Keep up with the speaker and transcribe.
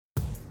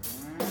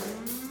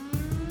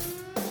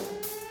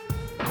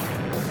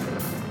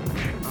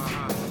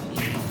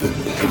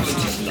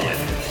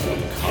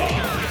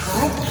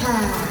Come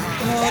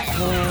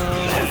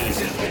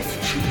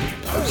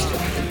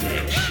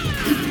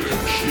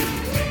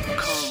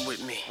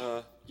with me.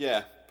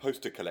 Yeah,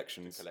 poster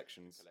collections.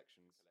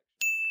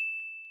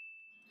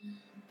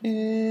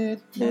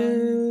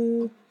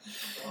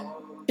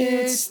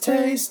 It's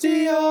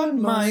tasty on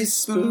my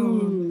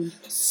spoon.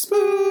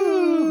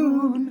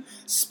 Spoon.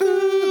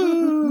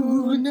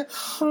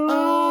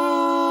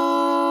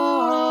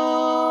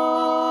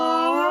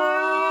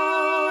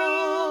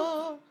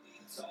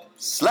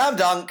 Slam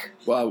dunk!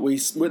 Well,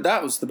 that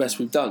was the best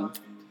we've done.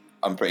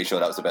 I'm pretty sure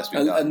that was the best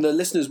we've done. And the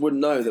listeners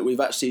wouldn't know that we've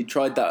actually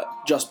tried that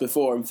just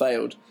before and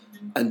failed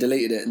and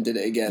deleted it and did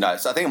it again. No,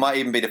 so I think it might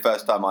even be the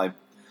first time I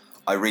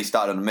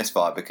restarted on a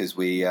misfire because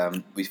we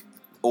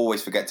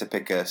always forget to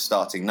pick a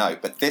starting note.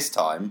 But this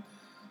time,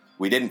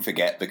 we didn't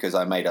forget because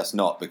I made us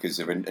not, because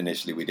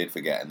initially we did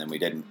forget and then we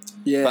didn't.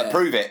 Yeah. But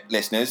prove it,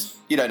 listeners.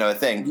 You don't know a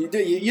thing.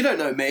 You don't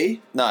know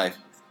me. No.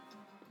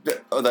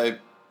 Although,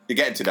 you're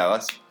getting to know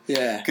us.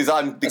 Yeah. Because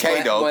I'm the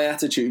K-Dowg. My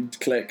attitude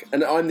click.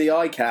 And I'm the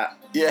iCat.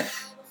 Yeah.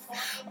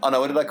 Oh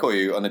no, what did I call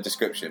you on the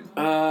description?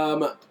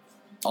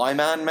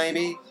 I-Man,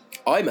 maybe?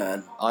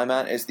 I-Man.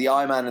 I-Man. It's the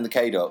I-Man and the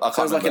K-Dowg.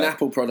 Sounds like an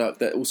Apple product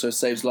that also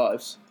saves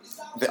lives.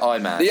 The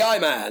I-Man. The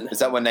I-Man. Is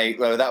that when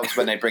that was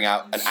when they bring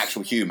out an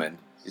actual human?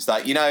 It's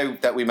like, you know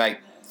that we make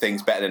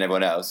things better than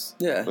everyone else?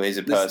 Yeah. Well, here's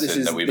a person this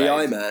is that we the made.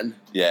 I-Man.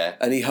 Yeah.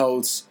 And he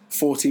holds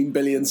 14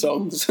 billion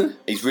songs.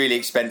 He's really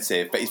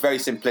expensive, but he's very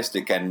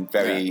simplistic and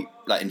very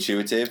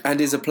intuitive. And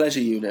is a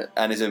pleasure unit.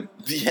 And is a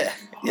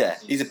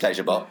he's a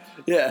pleasure bot.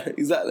 Yeah,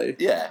 exactly.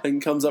 Yeah.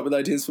 And comes up with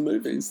ideas for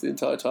movies the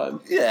entire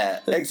time. Yeah,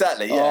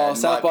 exactly. Yeah. Oh,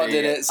 South Park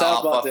did it.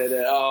 South Park did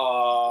it.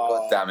 Oh.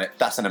 God damn it.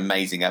 That's an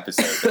amazing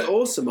episode.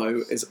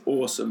 Awesome-o is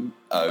awesome.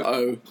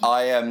 Oh.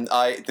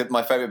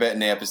 My favourite bit in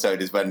the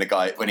episode is when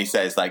he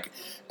says, like,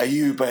 are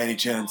you by any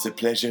chance a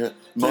pleasure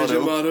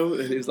model?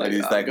 And he's like,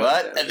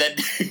 what? And then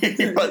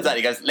he runs out and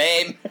he goes,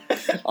 lame.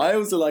 I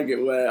also like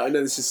it where, I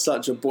know this is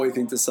such a boy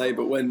thing to say,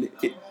 but when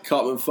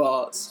Cartman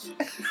farts,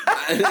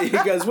 and he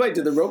goes, wait,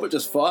 did the robot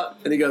just fart?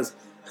 And he goes,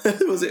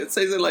 was it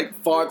something like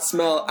fart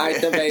smell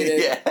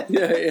activated?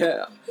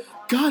 Yeah.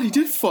 God, he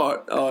did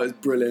fart. Oh, it's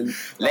brilliant.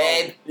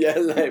 Lame.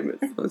 Lame.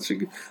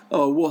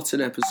 Oh, what an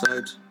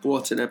episode.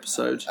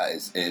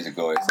 It is a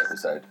glorious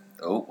episode.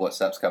 Oh,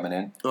 WhatsApp's coming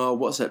in. Oh,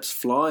 WhatsApp's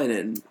flying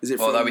in. Is it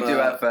from... Although we do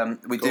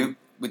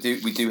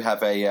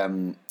have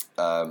a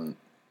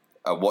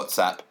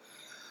WhatsApp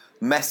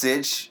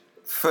message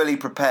fully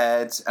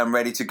prepared and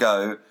ready to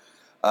go.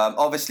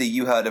 Obviously,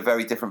 you heard a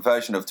very different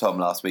version of Tom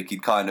last week.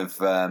 He'd kind of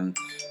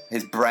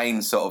his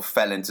brain sort of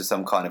fell into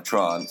some kind of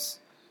trance.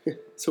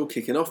 It's all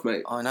kicking off,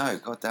 mate. I know.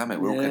 God damn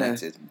it, we're all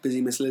connected.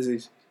 Busy Miss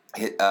Lizzie's.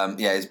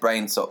 His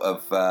brain sort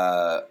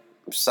of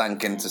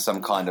sank into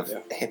some kind of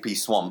hippie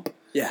swamp.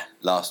 Yeah.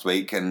 Last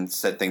week and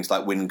said things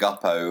like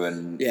Winguppo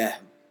and a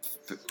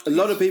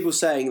lot of people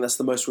saying that's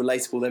the most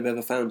relatable they've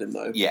ever found him,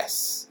 though.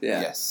 Yes.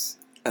 Yeah. Yes.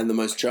 And the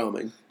most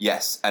charming.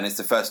 Yes, and it's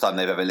the first time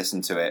they've ever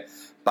listened to it,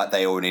 but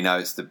they already know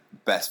it's the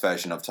best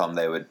version of Tom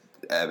they would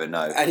ever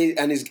know.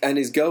 And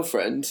his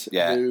girlfriend,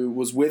 who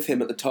was with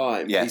him at the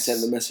time, he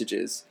sent the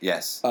messages.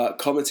 Yes.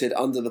 Commented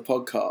under the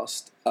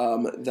podcast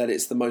that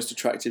it's the most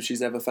attractive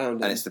she's ever found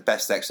him. And it's the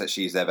best sex that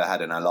she's ever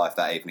had in her life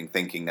that evening,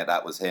 thinking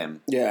that was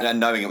him. Yeah.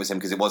 And knowing it was him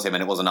because it was him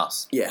and it wasn't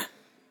us. Yeah.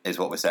 Is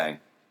what we're saying.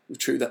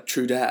 True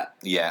that.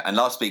 Yeah, and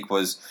last week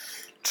was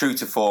true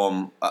to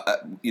form,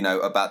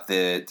 about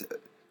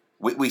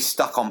we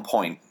stuck on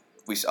point.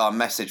 Our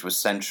message was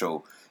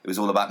central. It was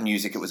all about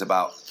music. It was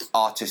about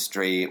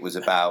artistry. It was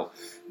about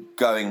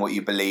going what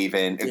you believe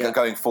in,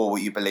 going for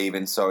what you believe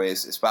in. Sorry,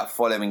 it's about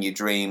following your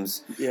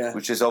dreams. Yeah.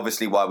 Which is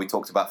obviously why we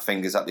talked about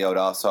fingers up the old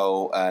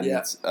arsehole and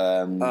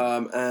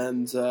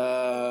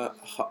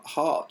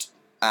Heart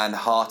and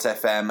Heart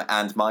FM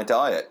and My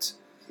Diet.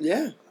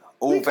 Yeah.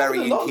 All very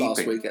in keeping.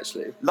 Last week,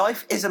 actually.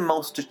 Life is a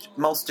multi-pack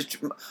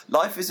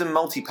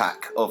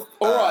of...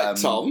 All right,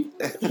 Tom.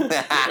 He's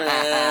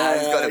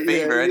got a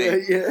fever,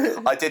 isn't he?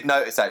 Yeah. I did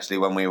notice, actually,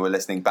 when we were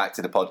listening back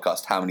to the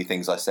podcast, how many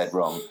things I said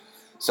wrong.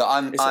 So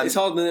It's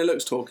harder than it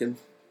looks talking.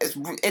 It's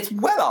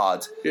well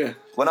hard. Yeah.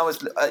 When I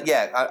was...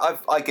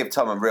 I give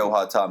Tom a real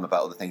hard time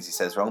about all the things he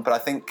says wrong, but I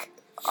think...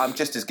 I'm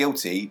just as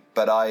guilty,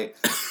 but I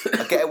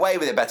get away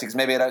with it better because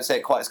maybe I don't say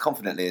it quite as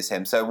confidently as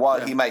him. So while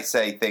he may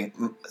say things...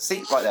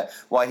 See, right there.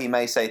 While he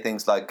may say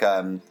things like...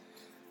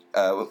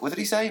 what did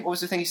he say? What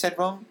was the thing he said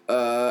wrong?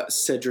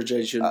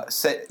 Segregation.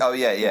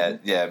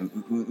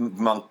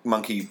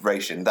 Monkey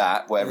ration,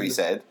 whatever he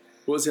said.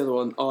 What was the other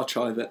one?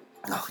 Archive it.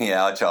 Oh,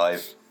 yeah,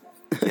 archive.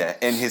 Yeah,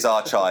 in his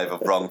archive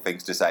of wrong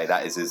things to say,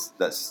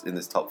 that's in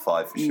his top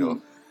 5 for sure.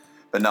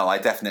 But no, I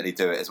definitely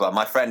do it as well.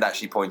 My friend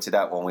actually pointed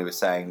out when we were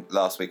saying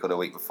last week or the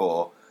week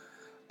before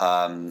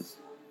that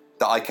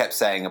I kept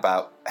saying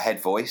about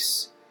head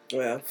voice. Oh,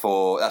 yeah.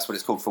 That's what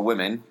it's called for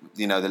women.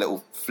 You know, the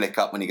little flick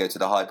up when you go to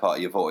the high part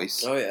of your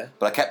voice. Oh, yeah.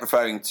 But I kept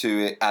referring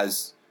to it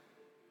as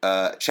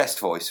chest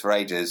voice for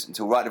ages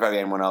until right at the very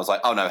end when I was like,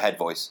 oh no, head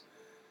voice.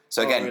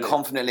 So again, really?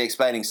 confidently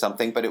explaining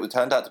something, but it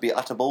turned out to be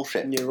utter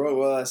bullshit. You're right.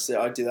 Well, that's it.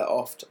 I do that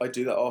oft.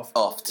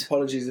 Oft.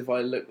 Apologies if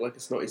I look like a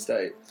snotty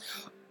state.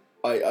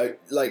 I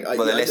the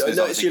listeners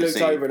noticed you obviously looked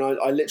can see. over, and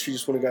I literally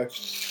just want to go.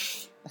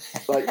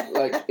 like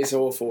it's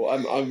awful.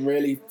 I'm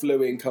really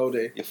fluey and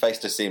coldy. Your face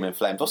does seem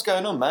inflamed. What's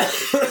going on, man?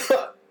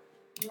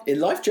 In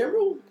life,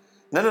 general.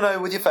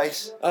 No, with your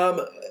face.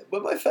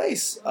 With my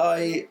face,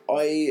 I've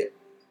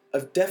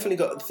definitely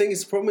got. The thing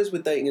is, the problem is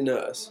with dating a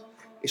nurse,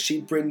 is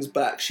she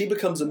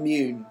becomes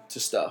immune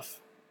to stuff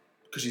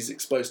because she's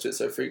exposed to it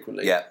so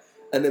frequently. Yeah.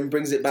 And then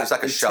brings it back It's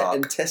like a shark.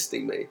 and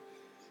testing me.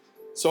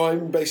 So I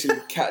basically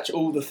catch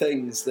all the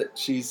things that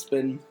she's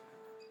been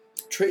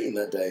treating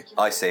that day.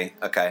 I see.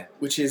 Okay.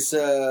 Which is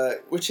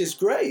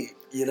great.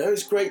 You know,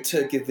 it's great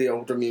to give the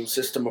old immune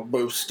system a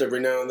boost every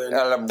now and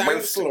then.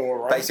 Thanks,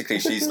 Laura. Basically,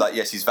 she's like,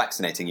 she's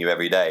vaccinating you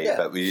every day, Yeah.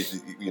 but we,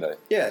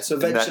 Yeah, so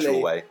the natural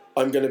eventually way.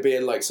 I'm going to be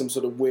in like some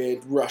sort of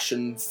weird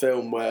Russian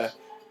film where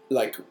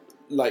like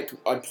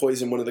I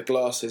poison one of the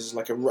glasses,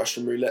 like a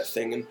Russian roulette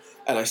thing,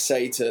 and I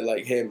say to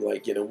like him,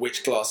 like, you know,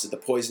 which glass is the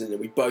poison in,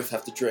 and we both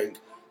have to drink.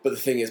 But the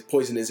thing is,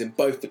 poison is in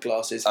both the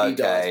glasses. He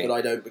does, but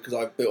I don't because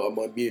I've built up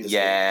my immunity.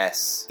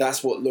 Yes.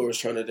 That's what Laura's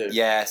trying to do.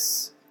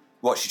 Yes.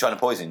 What, she's trying to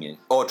poison you?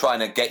 Or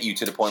trying to get you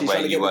to the point She's where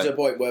trying to you get me won't... to a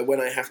point where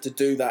when I have to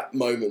do that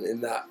moment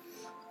in that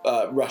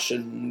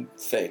Russian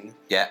thing,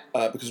 Yeah,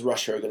 because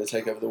Russia are going to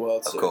take over the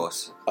world of soon,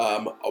 course.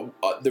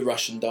 the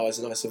Russian dies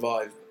and I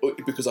survive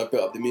because I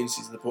built up the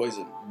immunity to the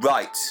poison.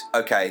 Right,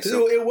 okay. Because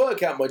So, he'll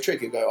work out my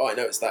trick and go, oh, I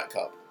know it's that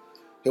cup.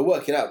 He'll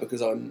work it out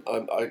because I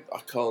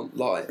can't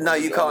lie. no,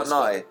 you can't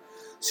lie.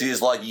 So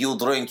he's like, you'll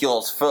drink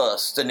yours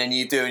first, and then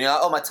you do, and you're like,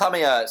 oh, my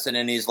tummy hurts, and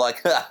then he's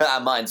like,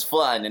 mine's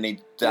fine, and he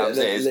downs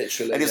his.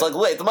 Literally, and he's like,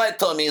 wait, my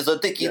tummy is a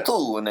dicky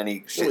too, and then he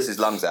shits his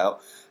lungs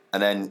out,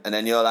 and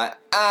then you're like,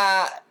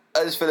 I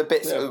just feel a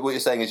bit, what you're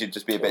saying is you'd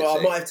just be a bit Well,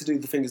 sick. I might have to do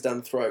the fingers down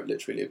the throat,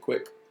 literally, a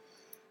quick...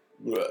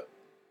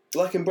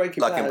 Like in Breaking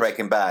Bad. Like in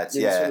Breaking Bad,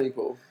 In the swimming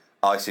pool.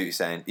 Oh, I see what you're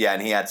saying. Yeah,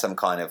 and he had some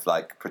kind of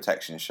like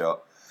protection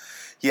shot.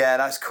 Yeah,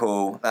 that's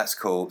cool. That's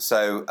cool.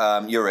 So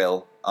you're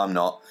ill. I'm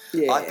not.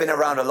 Yeah. I've been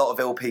around a lot of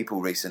ill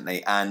people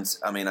recently, and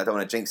I mean, I don't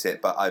want to jinx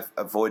it, but I've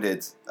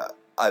avoided.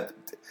 I've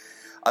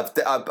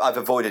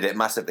avoided it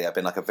massively. I've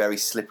been like a very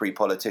slippery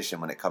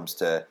politician when it comes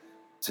to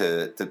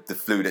the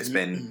flu that's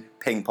been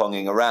ping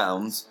ponging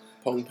around.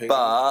 Ping.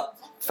 But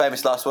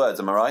famous last words.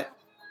 Am I right?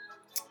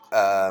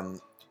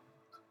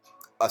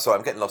 Sorry,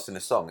 I'm getting lost in a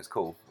song. It's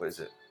cool. What is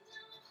it?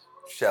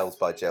 Shells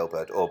by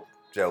Jailbird or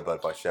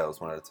Jailbird by Shells,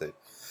 one out of two.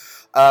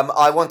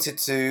 I wanted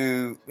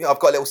to... I've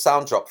got a little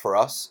sound drop for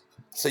us.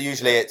 So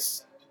usually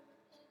it's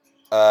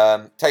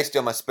Tasty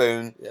on My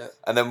Spoon,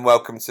 and then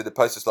welcome to the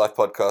Posters Life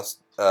podcast.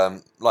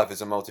 Life is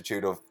a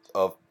multitude of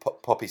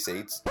poppy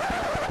seeds.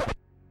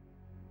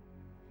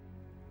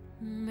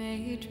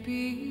 May it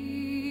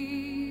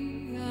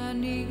be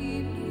an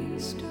evening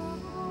star,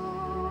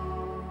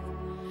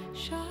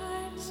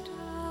 shines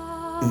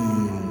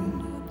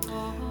down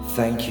upon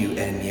Thank you,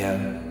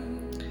 Enya.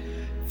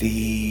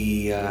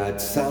 The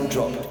sound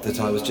drop that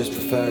I was just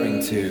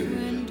referring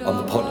to on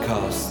the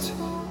podcast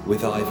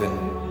with Ivan,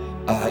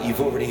 you've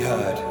already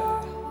heard.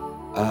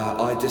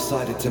 I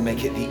decided to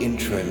make it the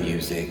intro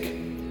music,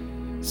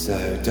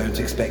 so don't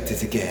expect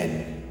it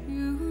again.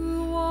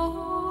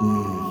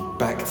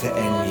 Back to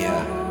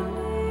Enya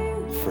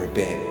for a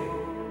bit.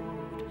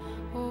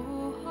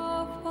 Oh,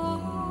 how far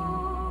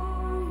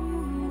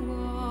you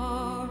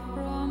are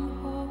from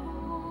home.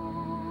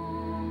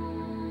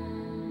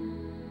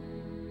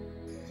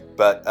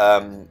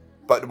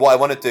 But what I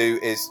want to do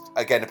is,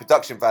 again, the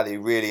production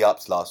value really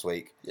upped last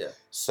week. Yeah.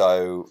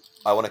 So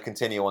I want to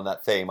continue on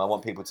that theme. I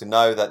want people to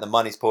know that the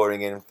money's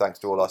pouring in thanks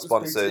to all our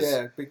sponsors.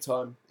 Big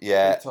time.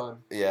 Yeah. Big time.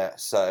 Yeah.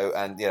 So,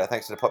 and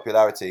thanks to the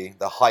popularity,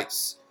 the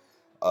heights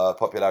of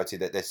popularity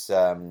that this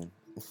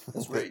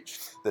It's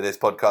reached. that this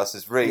podcast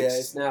has reached. Yeah,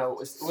 it's now.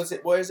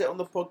 Where is it on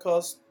the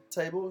podcast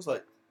table? It's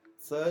like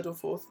third or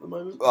fourth at the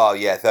moment. Oh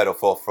yeah, third or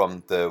fourth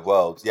from the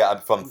world. Yeah,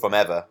 from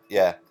ever.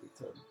 Yeah. Big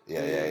time.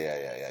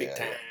 Yeah. Big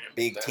time.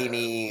 Big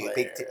teamy. Blair.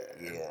 Big.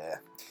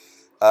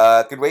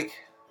 Yeah. Good week.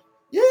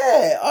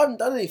 Yeah, I haven't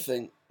done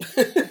anything.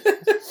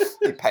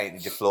 You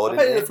painted your floor, I didn't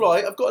painted you? the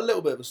fly. I've got a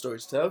little bit of a story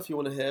to tell if you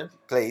want to hear.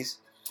 Please.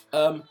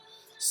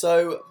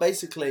 So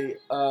basically,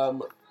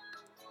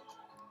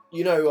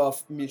 you know our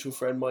mutual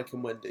friend Mike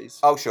and Wendy's.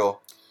 Oh sure.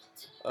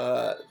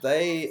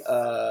 They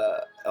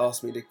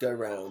asked me to go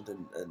round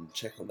and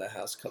check on their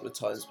house a couple of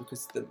times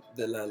because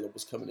the landlord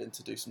was coming in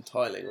to do some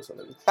tiling or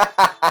something.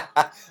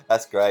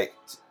 That's great.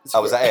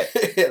 Oh, was that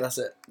it? Yeah, that's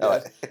it.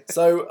 Oh,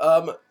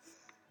 Yeah.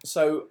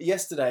 So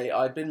yesterday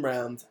I'd been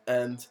round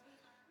and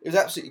it was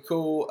absolutely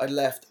cool. I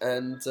left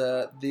and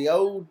the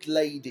old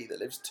lady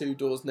that lives 2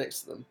 doors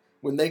next to them,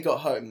 when they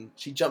got home,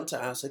 she jumped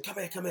out and said, come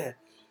here.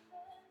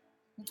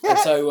 And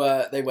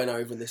so they went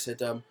over and they said,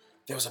 there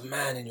was a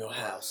man in your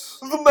house.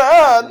 The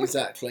man!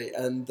 Exactly.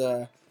 And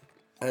they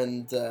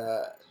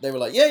were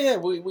like, yeah,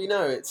 we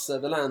know, it's the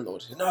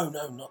landlord. He said, no,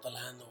 not the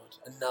landlord,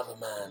 another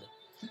man.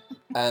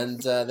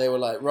 And they were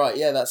like, right,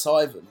 yeah, that's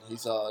Ivan.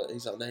 He's our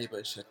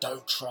neighbour. She said,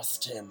 don't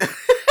trust him.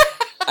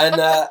 And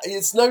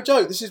it's no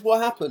joke. This is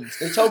what happened.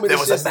 They told me There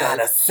this was a yesterday. man,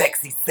 a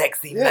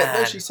sexy Yeah,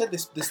 man. no, she said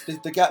this.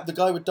 The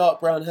guy with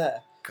dark brown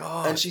hair.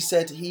 God. And she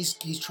said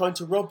he's trying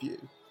to rob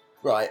you,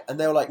 right? And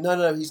they were like,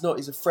 no, he's not.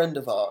 He's a friend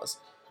of ours.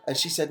 And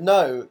she said,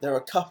 no, they're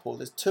a couple.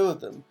 There's 2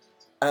 of them,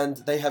 and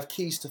they have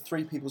keys to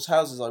 3 people's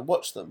houses. I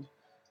watched them,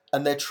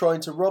 and they're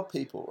trying to rob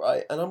people,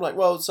 right? And I'm like,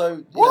 well,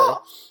 so you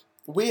know,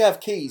 we have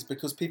keys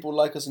because people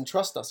like us and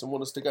trust us and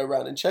want us to go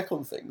around and check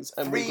on things.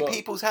 And 3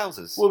 people's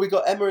houses. Well, we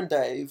got Emma and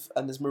Dave,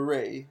 and there's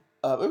Marie.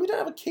 But we don't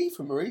have a key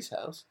for Marie's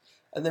house.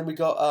 And then we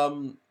got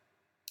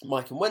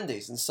Mike and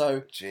Wendy's. And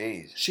so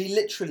she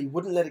literally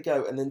wouldn't let it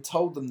go, and then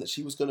told them that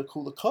she was going to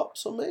call the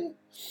cops on me.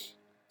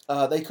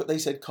 They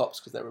said cops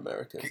because they're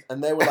American,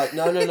 and they were like,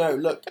 no,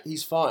 look,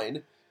 he's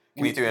fine.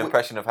 Can you do an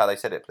impression of how they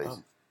said it, please?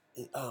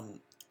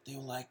 They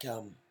were like, I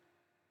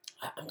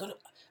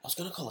was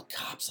gonna call the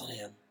cops on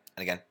him.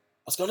 And again, I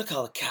was gonna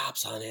call the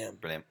cops on him.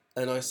 Brilliant.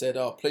 And I said,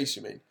 "Oh, police,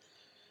 you mean?"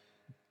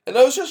 And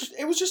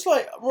it was just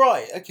like,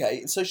 right,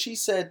 okay. And so she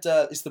said,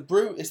 it's the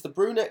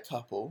brunette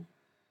couple.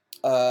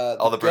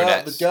 The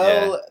brunettes.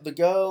 The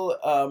girl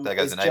There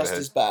goes is the just neighbourhood.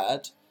 as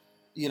bad.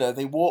 You know,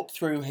 they walk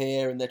through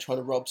here and they're trying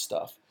to rob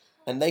stuff.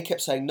 And they kept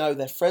saying, no,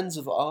 they're friends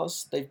of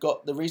ours.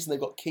 The reason they've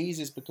got keys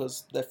is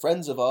because they're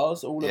friends of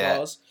ours, all of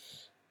ours.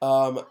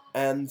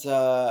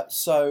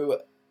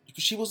 So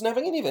she wasn't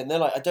having any of it. And they're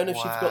like, I don't know if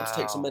she forgot to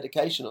take some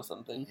medication or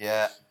something.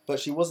 Yeah. But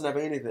she wasn't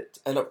having any of it.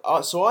 And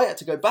so I had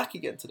to go back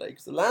again today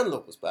because the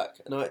landlord was back.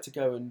 And I had to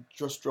go and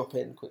just drop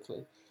in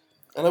quickly.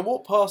 And I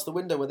walked past the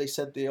window where they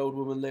said the old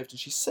woman lived. And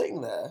she's sitting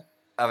there.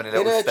 Having a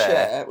little stare.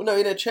 Chair. Well, no,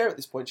 in her chair at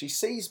this point. She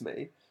sees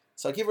me.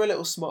 So I give her a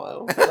little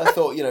smile. And I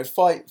thought,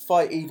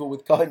 fight evil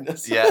with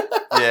kindness. Yeah.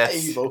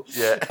 Yes. Evil.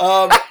 Yeah.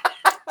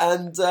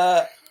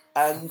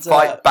 And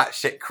fight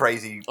batshit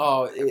crazy.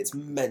 Oh, it's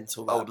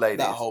mental. Old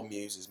ladies. That whole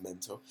muse is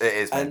mental. It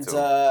is mental.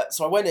 And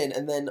so I went in,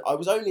 and then I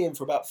was only in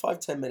for about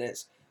 5-10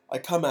 minutes. I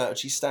come out, and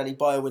she's standing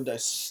by a window,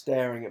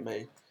 staring at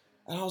me,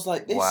 and I was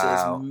like, "This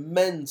is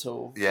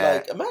mental." Yeah.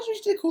 Like, imagine if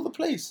she did call the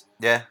police.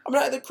 Yeah. I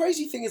mean, the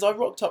crazy thing is, I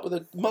rocked up with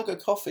a mug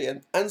of coffee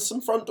and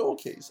some front door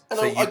keys, and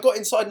So I got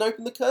inside and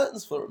opened the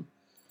curtains for them.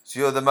 So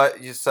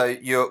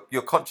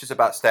you're conscious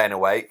about staying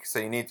awake. So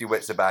you need your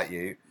wits about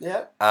you.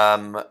 Yeah.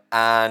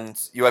 And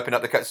you open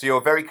up the curtain. So you're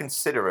a very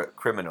considerate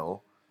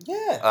criminal.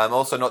 Yeah.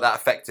 Also not that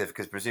effective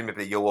because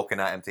presumably you're walking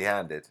out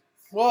empty-handed.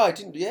 Well, I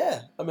didn't.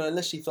 Yeah. I mean,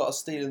 unless she thought I was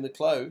stealing the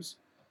clothes.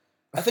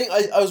 I think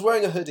I was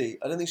wearing a hoodie.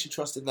 I don't think she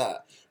trusted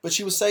that. But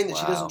she was saying that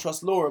she doesn't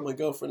trust Laura, my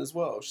girlfriend, as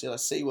well. She said, I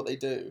see what they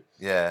do.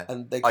 Yeah.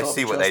 And they I can't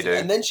see be what they trusted. do.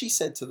 And then she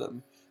said to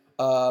them,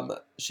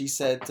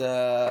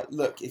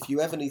 look, if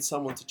you ever need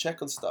someone to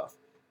check on stuff,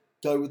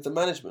 go with the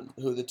management,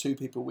 who are the 2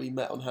 people we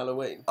met on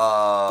Halloween.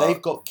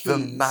 They've got keys. The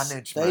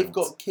management. They've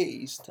got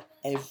keys to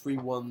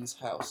everyone's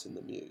house in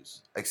the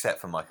Muse. Except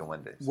for Mike and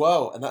Wendy's.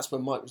 Well, and that's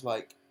when Mike was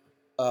like,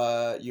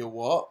 you're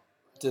what?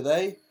 Do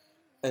they?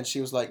 And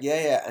she was like,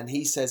 yeah. And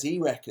he says he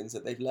reckons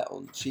that they've let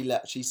on.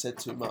 She said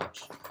too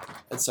much.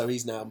 And so I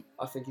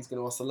think he's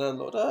going to ask the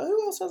landlord,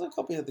 who else has a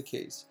copy of the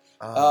keys?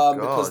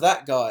 Because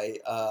that guy,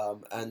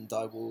 and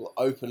I will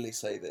openly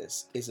say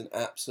this, is an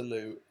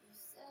absolute...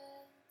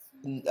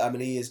 I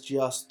mean, he is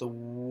just the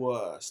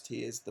worst.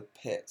 He is the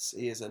pits.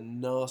 He is a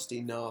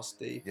nasty,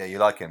 nasty... Yeah, you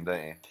like him,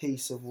 don't you?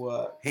 Piece of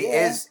work. He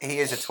is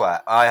a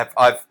twat.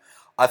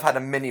 I've had a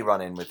mini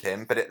run-in with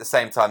him, but at the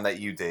same time that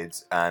you did,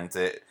 and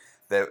the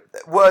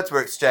words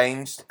were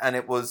exchanged, and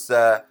it was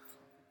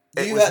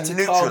you had to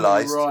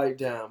neutralised. calm me right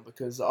down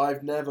because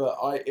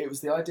it was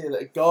the idea that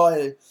a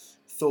guy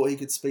thought he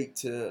could speak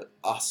to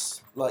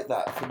us like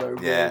that for no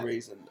real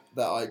reason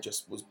that I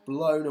just was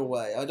blown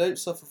away. I don't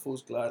suffer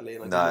fools gladly,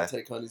 and I don't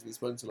take kindly to be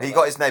spoken to like He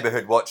got his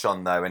neighbourhood watch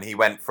on though, and he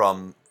went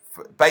from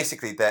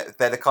basically they're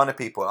the kind of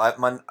people.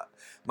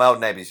 My old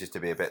neighbours used to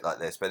be a bit like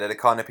this, but they're the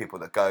kind of people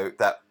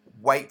that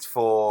wait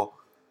for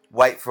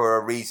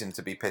a reason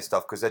to be pissed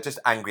off because they're just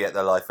angry at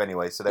their life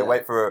anyway. So they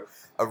wait for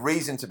a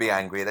reason to be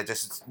angry. They're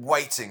just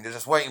waiting. They're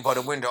just waiting by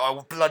the window. I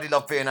bloody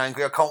love being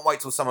angry. I can't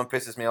wait till someone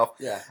pisses me off.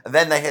 Yeah. And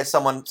then they hear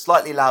someone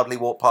slightly loudly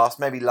walk past,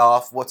 maybe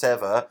laugh,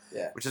 whatever.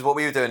 Yeah. Which is what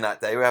we were doing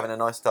that day. We were having a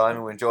nice time and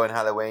we were enjoying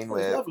Halloween. It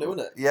was lovely,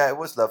 wasn't it? Yeah, it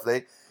was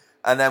lovely.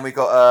 And then we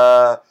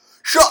got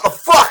shut the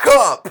fuck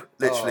up!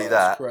 Literally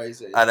that.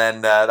 Crazy. And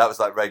then that was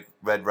like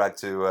red rag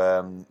to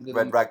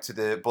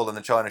the bull in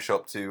the china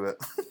shop to.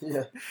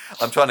 Yeah.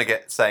 I'm trying to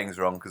get sayings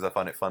wrong because I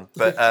find it fun,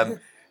 but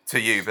to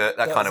you, but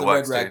that kind of was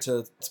works the red rag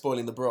too. to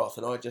spoiling the broth,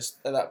 and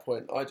at that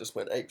point I just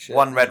went ape shit.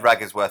 One red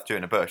rag is worth 2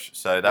 in a bush,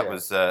 so that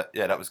was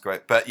that was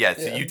great. But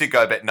so you did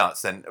go a bit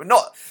nuts, and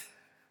not.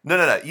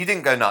 No, you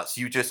didn't go nuts.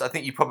 You just, I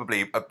think you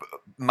probably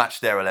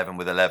matched their 11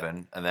 with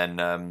 11, and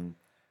then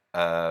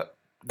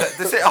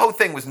the whole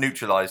thing was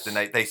neutralised, and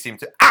they seemed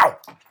to. Ow!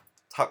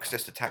 Tux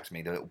just attacked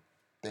me, the little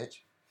bitch.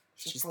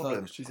 She's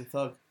thug. She's a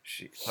thug.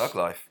 Thug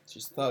life.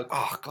 She's a thug.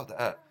 Oh God,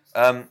 that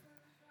hurt.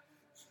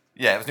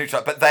 Yeah, it was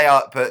neutral, but they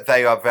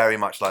are very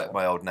much like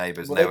my old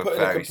neighbours, Well, and they they were put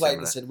in a very complaint similar.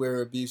 and said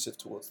we're abusive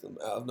towards them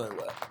out of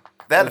nowhere.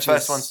 They're the Which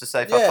first is- ones to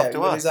say fuck off to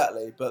well, us.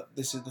 exactly. But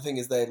the thing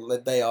is,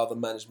 they are the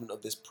management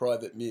of this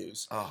private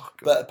muse. Oh,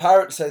 God. But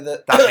apparently, so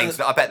that That means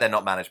I bet they're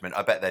not management.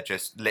 I bet they're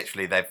just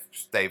literally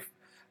they've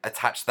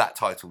attached that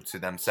title to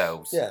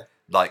themselves. Yeah.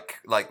 Like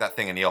that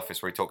thing in The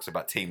Office where he talks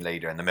about team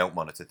leader and the milk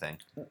monitor thing.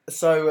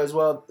 So as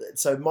well,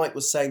 so Mike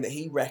was saying that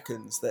he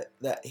reckons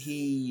that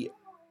he,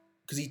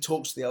 because he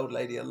talks to the old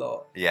lady a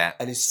lot, Yeah.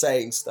 and he's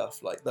saying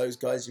stuff like, "Those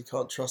guys, you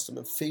can't trust them,"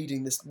 and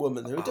feeding this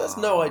woman who has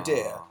no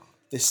idea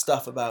this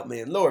stuff about me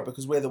and Laura,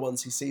 because we're the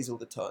ones he sees all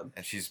the time.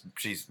 And she's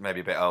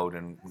maybe a bit old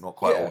and not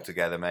quite Yeah. all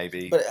together,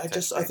 maybe. But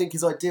I think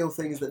his ideal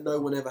thing is that no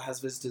one ever has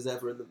visitors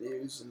ever in the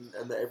muse, and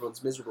that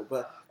everyone's miserable.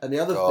 And the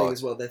other God. thing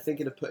as well, they're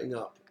thinking of putting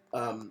up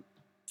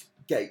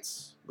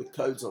gates with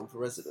codes on for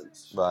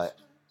residents. Right.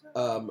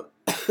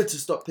 To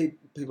stop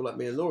people like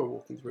me and Laura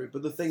walking through.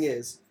 But the thing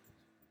is,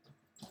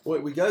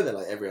 we go there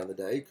like every other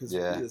day because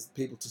there's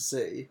people to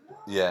see.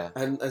 Yeah.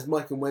 And as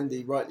Mike and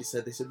Wendy rightly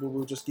said, they said, "Well,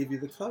 we'll just give you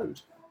the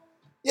code."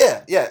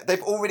 Yeah.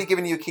 They've already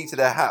given you a key to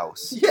their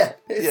house. Yeah,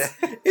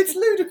 it's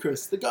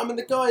ludicrous. The guy,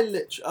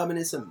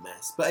 it's a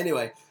mess. But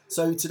anyway,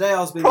 so today I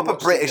was being Proper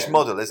British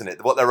model, isn't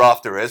it? What they're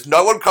after is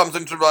no one comes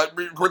into like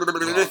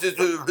this is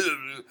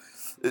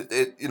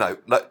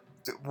like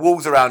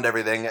walls around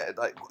everything.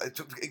 Like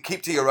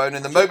keep to your own.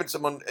 And the moment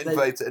someone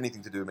invades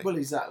anything to do with me, Well,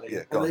 exactly.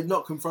 Yeah, and they've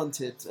not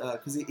confronted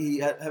because he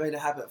had made a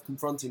habit of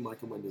confronting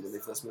Mike and Wendy when they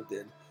first moved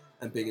in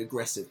and being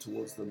aggressive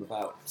towards them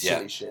about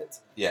silly shit.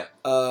 Yeah.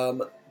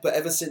 But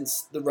ever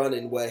since the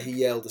run-in where he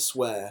yelled a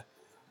swear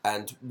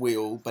and we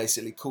all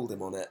basically called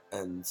him on it,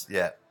 and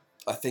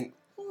I think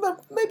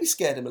maybe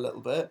scared him a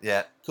little bit.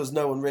 Yeah. Because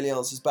no one really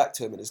answers back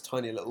to him in his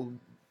tiny little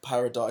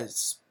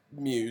paradise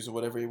muse or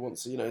whatever he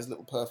wants, his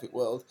little perfect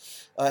world.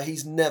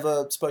 He's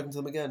never spoken to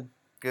them again.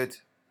 Good.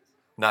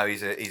 No,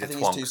 he's a I think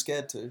twonk. he's too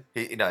scared to.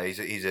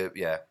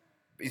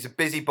 He's a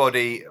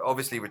busybody,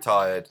 obviously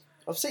retired.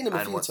 I've seen him a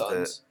And few what's the-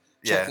 times.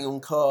 Yeah. Checking on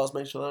cars,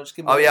 make sure I just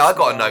give him Oh a yeah, I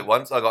got a smile. note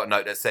once. I got a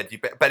note that said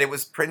but it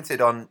was printed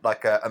on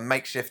like a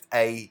makeshift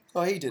A.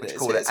 Oh, he did Which it.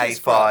 called It's it his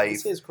A5. crap.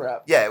 It's his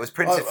crap. Yeah, it was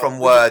printed from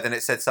Word, and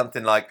it said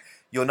something like,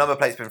 "Your number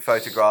plate's been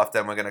photographed,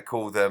 and we're going to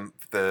call them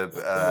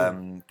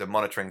the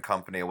monitoring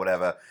company or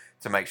whatever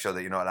to make sure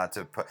that you're not allowed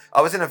to put."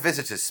 I was in a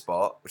visitor's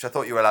spot, which I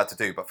thought you were allowed to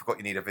do, but I forgot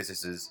you need a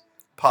visitor's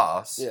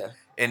pass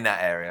in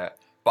that area.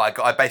 But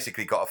I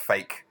basically got a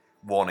fake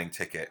warning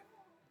ticket,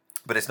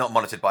 but it's not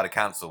monitored by the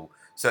council,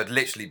 so it'd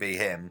literally be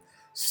him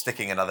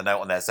sticking another note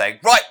on there saying,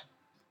 "Right,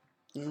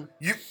 you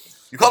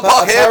can't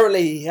park here."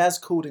 Apparently, he has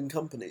called in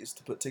companies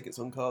to put tickets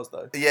on cars,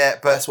 though. Yeah,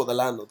 but That's what the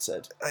landlord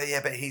said.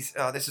 but he's.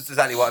 Oh, this is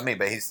exactly what I mean.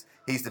 But he's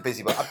the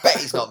busy boy. I bet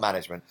he's not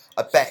management.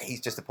 I bet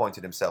he's just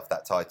appointed himself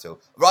that title.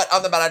 Right,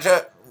 I'm the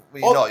manager.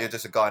 Well, you're not. You're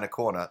just a guy in a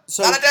corner.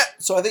 Manager.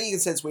 So I think you can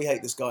sense we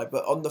hate this guy.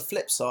 But on the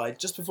flip side,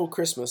 just before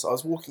Christmas, I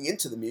was walking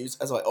into the Muse,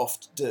 as I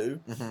oft do,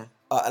 and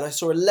I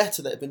saw a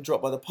letter that had been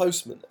dropped by the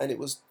postman, and it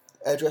was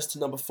addressed to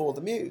number 4,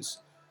 the Muse.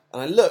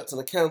 And I looked and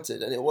I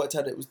counted, and it worked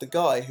out it was the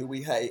guy who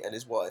we hate and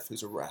his wife,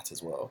 who's a rat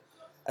as well.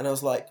 And I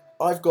was like,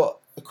 I've got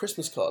a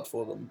Christmas card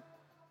for them.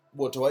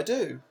 What do I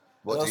do?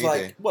 What and do I was you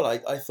like, do? well,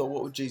 I thought,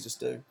 what would Jesus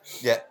do?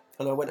 Yeah.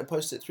 And I went and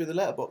posted it through the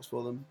letterbox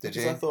for them. Did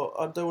because you? I thought,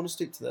 I don't want to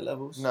stoop to their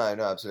levels. No,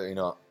 absolutely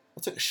not. I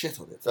took a shit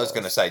on it. I was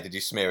going to say, did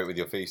you smear it with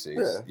your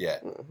feces? Yeah.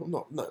 I'm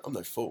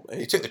no fool, mate.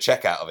 You took the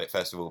check out of it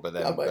first of all, but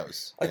then Yeah, mate. that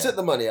was. I took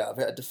the money out of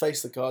it, I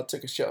defaced the card,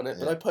 took a shit on it,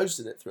 but I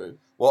posted it through.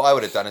 What I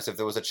would have done is if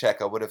there was a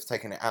check, I would have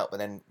taken it out, but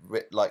then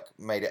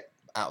made it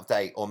out of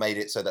date, or made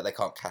it so that they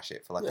can't cash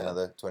it for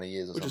another 20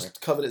 years or We something.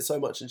 just covered it so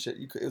much and shit,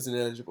 it was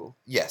ineligible.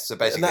 Yes, so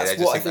basically that's they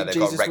just what I think that think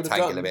they've got a Jesus would have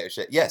rectangular done. bit of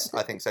shit. Yes,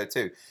 I think so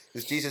too.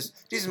 Because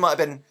Jesus might have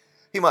been.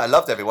 He might have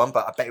loved everyone,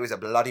 but I bet he was a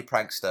bloody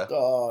prankster.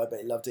 Oh, I bet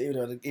he loved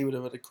it. He would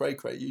have had a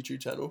cray-cray YouTube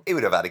channel. He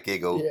would have had a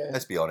giggle, Yeah.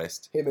 let's be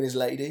honest. Him and his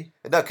lady.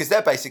 No, because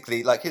they're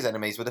basically, like, his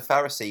enemies were the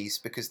Pharisees,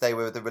 because they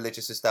were the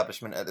religious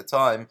establishment at the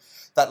time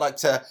that liked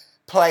to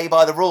play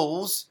by the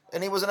rules,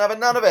 and he wasn't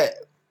having none of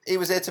it. He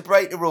was here to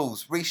break the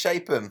rules,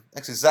 reshape them.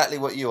 That's exactly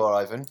what you are,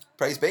 Ivan.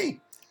 Praise be.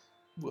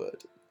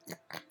 Word.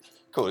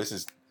 Cool, this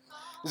has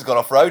gone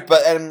off-road,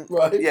 but,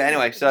 Right. yeah,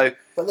 anyway, so...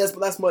 But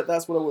that's what I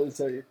wanted to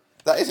tell you.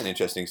 That is an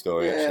interesting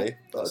story, actually.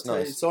 That's I'll tell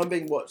you. nice. So I'm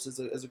being watched as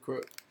a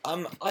crook.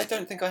 I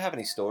don't think I have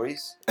any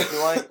stories. Do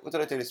I? What did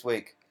I do this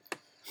week?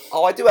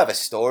 Oh, I do have a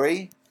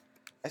story.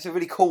 It's a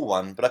really cool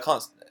one, but I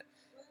can't... I'll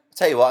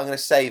tell you what, I'm going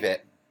to save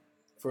it.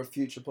 For a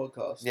future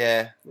podcast.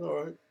 Yeah.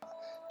 All right.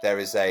 There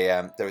is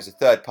a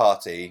third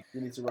party You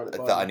need to run it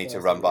by that I me need to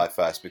first, run don't by you?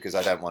 first, because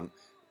I don't want...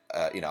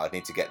 I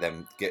need to get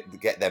them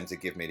to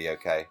give me the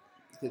okay.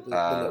 The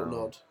little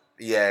nod.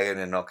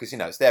 Yeah, no, because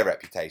it's their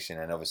reputation,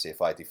 and obviously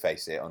if I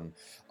deface it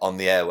on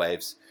the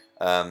airwaves,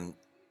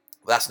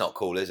 that's not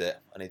cool, is it?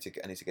 I need to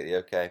get the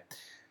okay.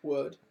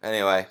 Word.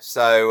 Anyway,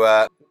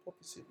 so Poppy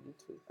seed in your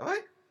tweet. have I?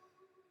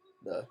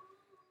 No.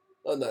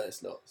 Oh no,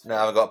 it's not. No, I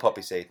haven't got a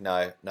poppy seed.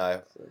 No.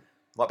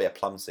 Might be a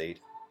plum seed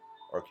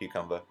or a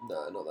cucumber.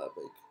 No, not that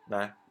big.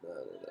 No. No.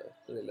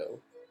 Really little.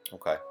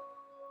 Okay.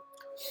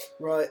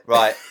 Right.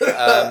 Right.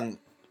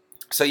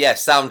 So yeah,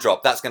 sound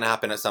drop. That's going to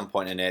happen at some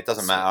point in here. It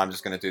doesn't matter. I'm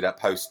just going to do that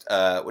post.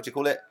 What do you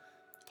call it?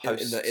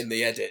 Post. In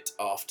the edit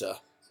after.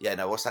 Yeah.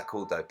 No. What's that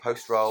called though?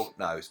 Post roll?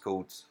 No. It's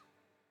called.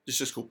 It's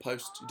just called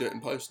post. You do it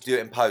in post. Do it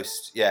in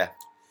post. Yeah.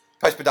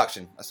 Post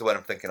production. That's the word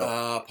I'm thinking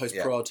of. Post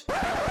prod.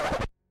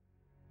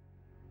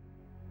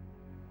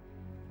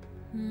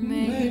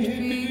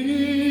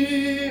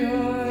 Maybe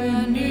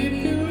I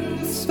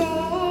need to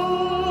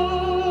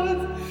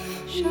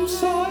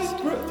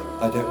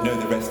I don't know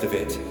the rest of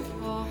it.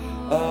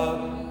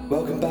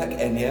 Welcome back,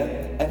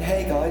 Enya. And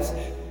hey, guys,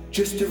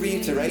 just to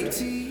reiterate,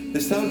 the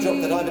sound drop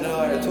that Ivan and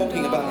I are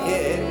talking about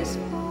here,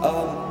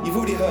 you've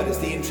already heard it's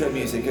the intro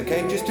music,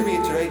 okay? Just to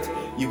reiterate,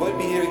 you won't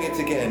be hearing it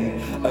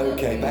again.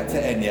 Okay, back to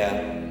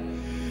Enya.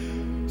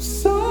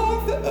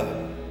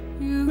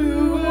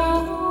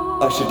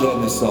 I should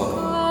learn this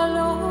song.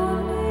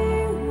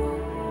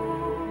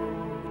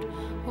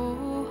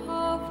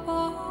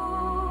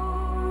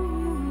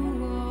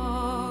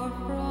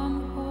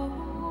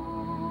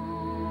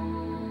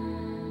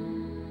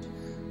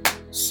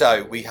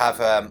 So we do have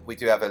a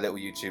little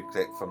YouTube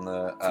clip from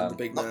the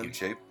big not man.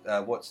 YouTube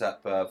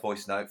WhatsApp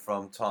voice note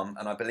from Tom,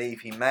 and I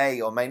believe he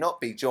may or may not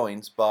be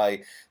joined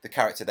by the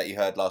character that you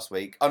heard last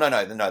week. Oh no,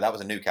 that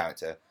was a new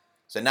character.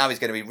 So now he's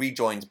going to be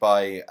rejoined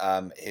by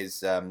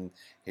his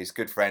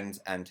good friend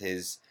and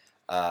his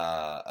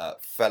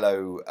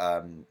fellow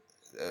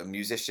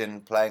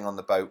musician playing on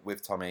the boat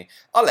with Tommy.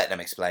 I'll let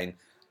them explain.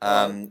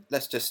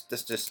 Let's just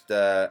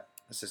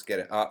get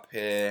it up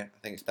here. I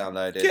think it's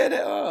downloaded. Get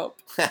it up.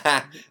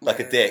 Like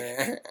a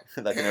dick.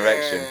 Like an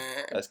erection.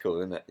 That's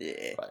cool, isn't it?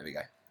 Yeah. Right, here we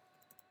go.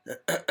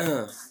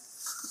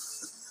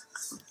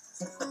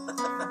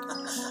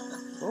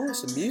 Oh,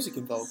 some music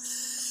involved.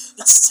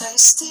 It's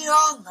tasty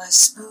on my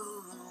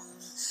spoon,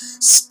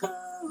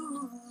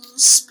 spoon,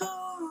 spoon.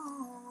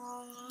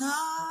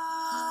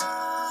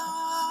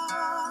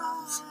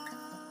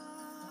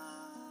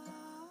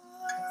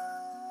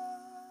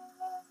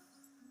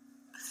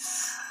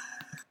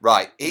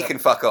 Right, he can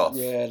fuck off.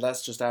 Yeah,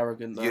 that's just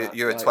arrogant.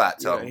 You're a twat,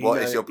 Tom.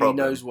 What is your problem?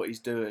 He knows what he's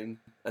doing,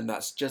 and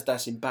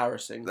that's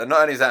embarrassing. Not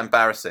only is that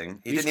embarrassing,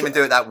 he He's didn't even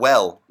do it that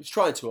well. He's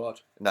trying too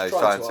hard. No, he's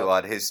trying too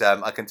hard. His,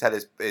 I can tell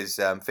his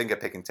finger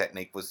picking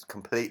technique was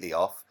completely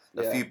off.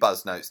 A few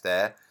buzz notes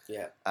there.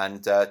 Yeah.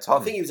 And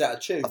Tom, I think he was out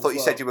of tune. I thought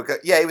you said you were.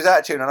 Yeah, he was out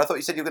of tune, and I thought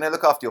you said you were going to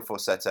look after your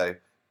falsetto.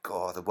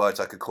 God, the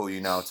words I could call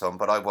you now, Tom,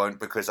 but I won't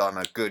because I'm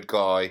a good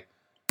guy.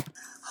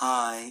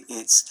 Hi,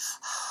 it's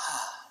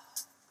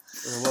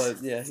Well,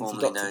 yeah, he's formerly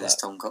adopted known as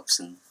that. Tom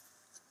Gobson.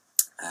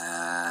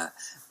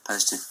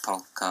 Posted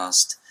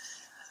podcast,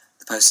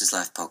 the Posters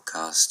Life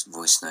podcast,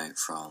 voice note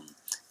from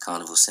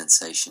Carnival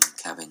Sensation,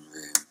 cabin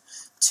room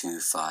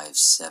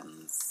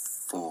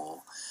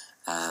 2574.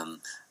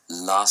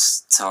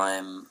 Last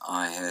time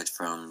I heard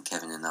from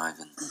Kevin and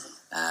Ivan,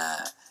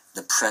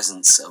 the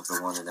presence of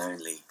the one and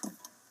only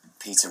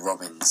Peter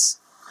Robbins,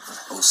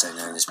 also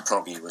known as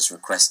Proggy, was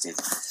requested,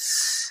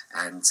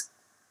 and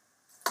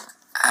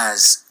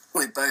as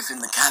we're both in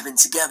the cabin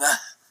together,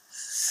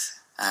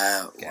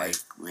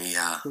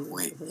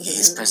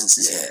 his presence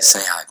is here.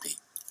 Say hi, Pete.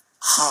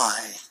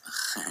 Hi.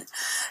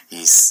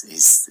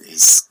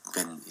 he's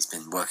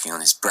been working on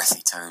his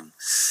breathy tone.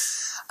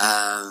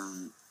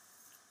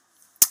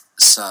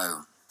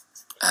 So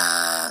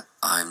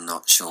I'm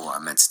not sure what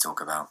I meant to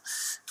talk about.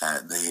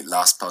 The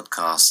last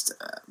podcast,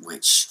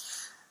 which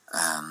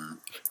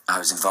I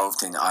was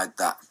involved in,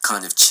 that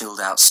kind of chilled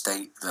out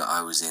state that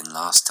I was in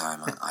last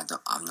time.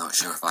 I'm not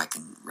sure if I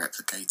can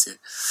replicate it.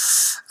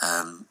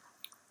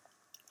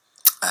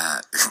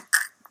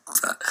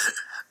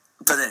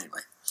 But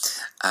anyway,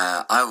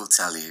 I will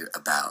tell you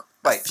about.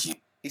 Wait,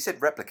 he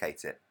said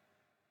replicate it.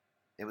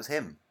 It was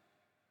him.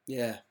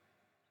 Yeah.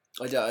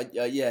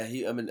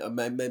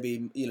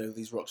 Maybe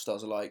these rock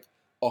stars are like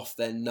off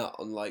their nut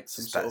on like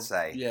some Just sort about of to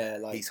say,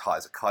 like he's high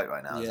as a kite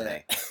right now, isn't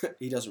he?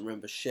 he doesn't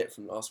remember shit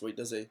from last week,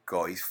 does he?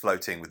 God, he's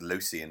floating with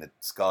Lucy in the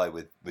sky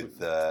with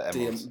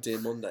emeralds. Dear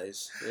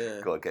Mondays, yeah.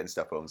 God, getting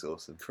stuff wrong's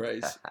awesome.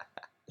 Crazy.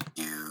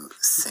 Few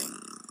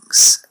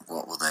things.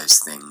 What will those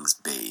things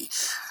be?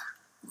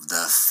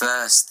 The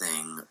first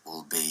thing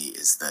will be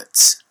is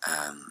that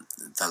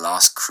the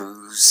last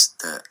cruise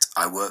that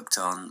I worked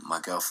on, my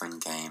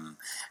girlfriend came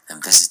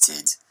and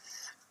visited,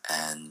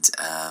 and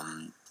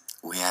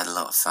we had a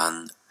lot of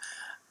fun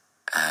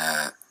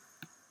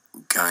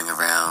going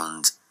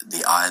around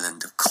the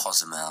island of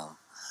Cozumel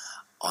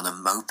on a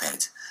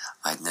moped.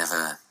 I've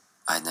never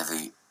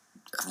actually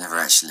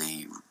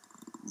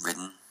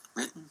ridden.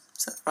 Is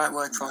that the right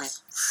word for it?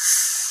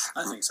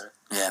 I think so.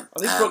 Yeah. I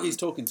think Froggy's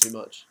talking too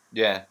much.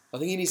 Yeah. I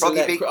think he needs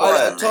Froggy, to be let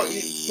quiet.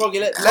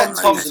 Froggy let Let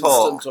Tom Tom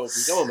talk. talk.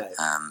 Come on, mate.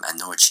 And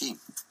nor had she.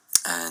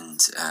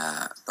 And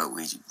but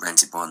we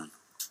rented one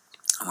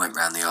and went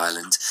round the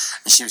island,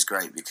 and she was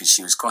great because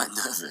she was quite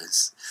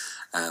nervous,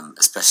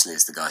 especially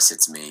as the guy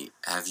said to me,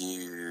 "Have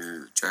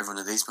you drove one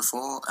of these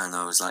before?" And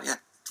I was like, "Yeah."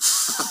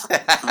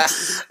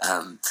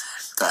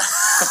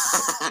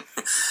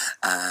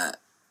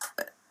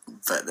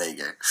 But there you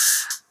go.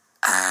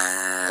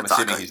 I'm but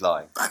assuming he's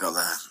lying. I got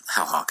the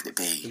how hard could it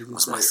be?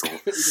 Was my thought.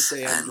 You just say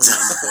he hadn't And-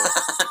 drunk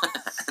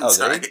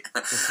Oh, did he?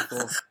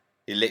 before.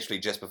 He literally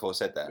just before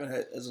said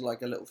that. As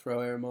like a little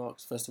throwaway remark.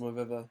 It's the first time I've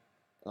ever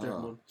driven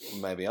Oh,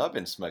 one. maybe I've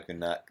been smoking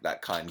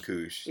that kind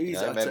koosh. He's You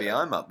know, at maybe it.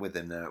 I'm up with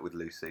him there with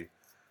Lucy.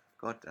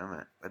 God damn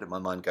it! Where did my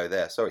mind go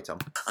there? Sorry, Tom.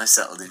 I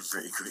settled in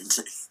pretty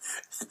quickly,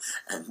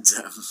 and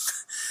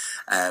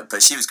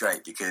but she was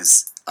great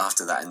because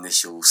after that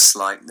initial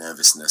slight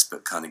nervousness,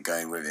 but kind of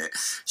going with it,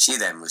 she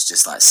then was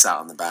just like sat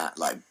on the back,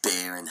 like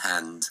beer in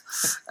hand,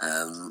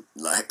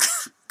 like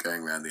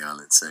going around the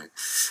island. So,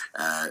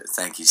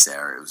 thank you,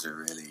 Sarah. It was a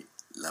really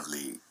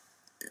lovely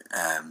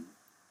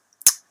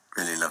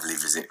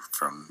visit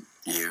from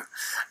you,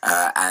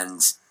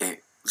 and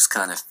it was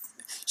kind of.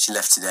 She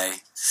left today.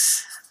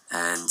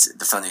 And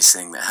the funniest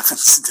thing that happened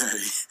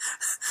today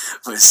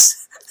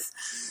was,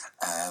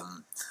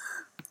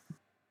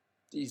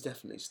 He's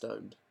definitely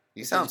stoned.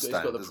 You sound He's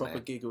stoned, got the doesn't proper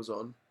he? giggles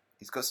on.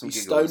 He's got some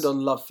He's giggles. stoned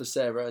on love for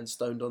Sarah and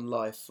stoned on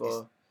life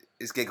for...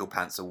 His giggle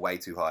pants are way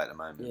too high at the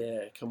moment.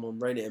 Yeah, come on,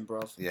 rein it in,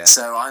 bruv. Yeah.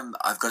 so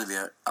I've got to be,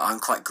 I'm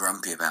quite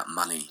grumpy about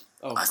money.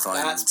 Oh, I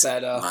find that's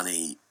better.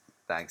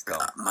 Thanks, Tom.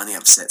 money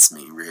upsets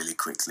me really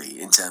quickly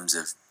in terms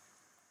of,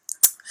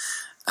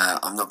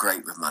 I'm not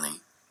great with money,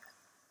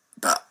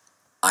 but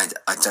I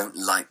don't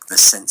like the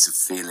sense of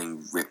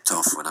feeling ripped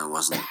off when I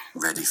wasn't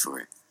ready for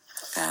it.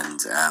 And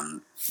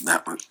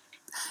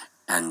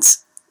and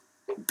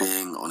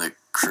being on a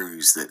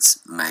cruise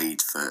that's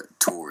made for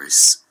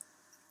tourists,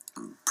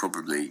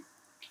 probably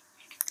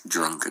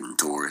drunken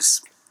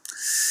tourists,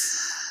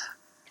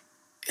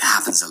 it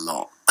happens a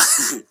lot,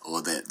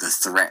 or the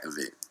threat of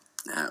it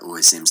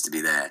always seems to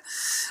be there.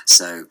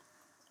 So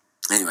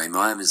anyway,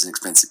 Miami is an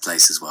expensive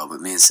place as well,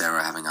 but me and Sarah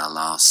are having our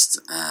last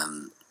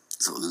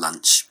sort of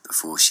lunch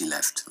before she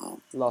left, or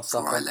Last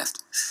before supper. I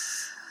left.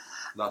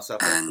 Last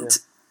supper. And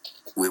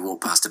we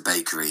walked past a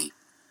bakery,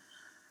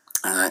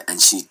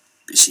 and she'd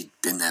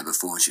been there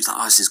before, and she was like,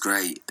 "Oh, this is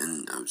great,"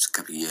 and it was a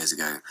couple of years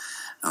ago,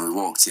 and we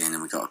walked in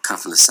and we got a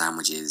couple of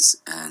sandwiches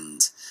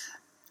and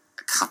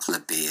a couple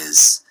of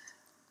beers,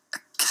 a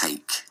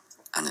cake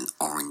and an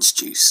orange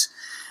juice,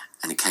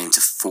 and it came to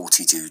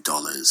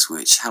 $42,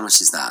 which, how much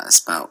is that? It's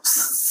about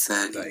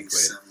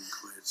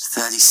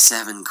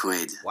 37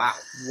 quid. Wow.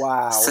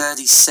 Wow.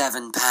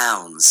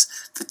 £37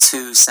 for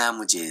 2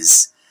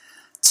 sandwiches,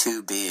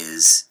 2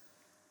 beers.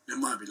 It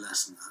might be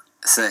less than that.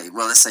 30,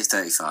 well, let's say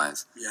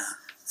 35. Yeah.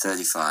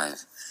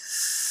 35.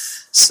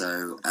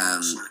 So,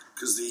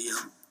 Because the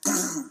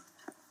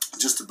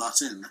just to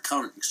butt in, the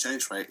current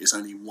exchange rate is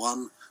only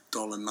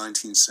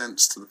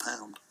 $1.19 to the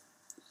pound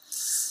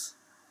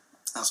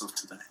as of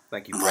today.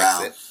 Thank you,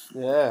 Wow. Brexit.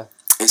 Yeah.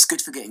 it's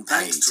good for getting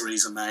paid. Thanks,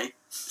 Theresa May.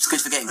 It's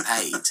good for getting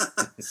paid.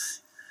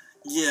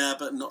 Yeah,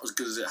 but not as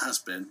good as it has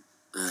been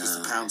because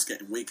the Uh, pound's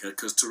getting weaker.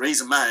 Because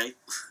Theresa May,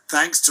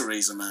 thanks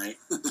Theresa May,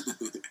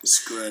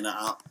 screwing it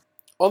up.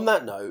 On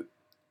that note,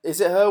 is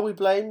it her we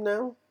blame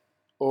now?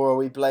 Or are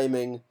we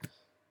blaming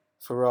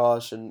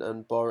Farage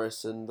and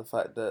Boris and the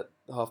fact that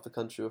half the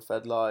country were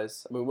fed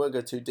lies? I mean, we won't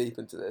go too deep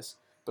into this,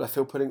 but I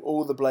feel putting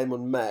all the blame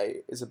on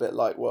May is a bit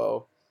like,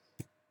 well,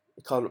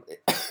 it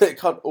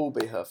can't all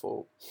be her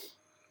fault.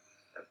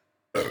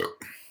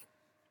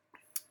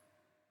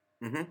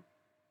 Mm-hmm.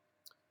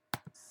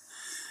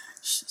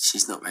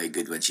 she's not very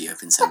good when she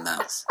opens her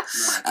mouth.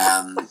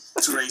 No.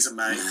 Theresa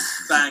May,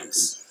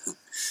 thanks.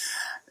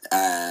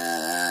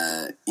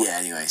 Yeah,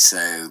 anyway,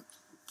 so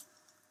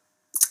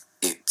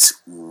it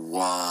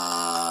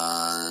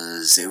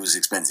was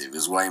expensive. It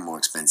was way more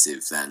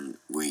expensive than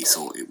we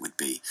thought it would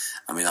be.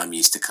 I mean, I'm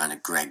used to kind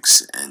of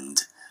Greg's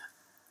and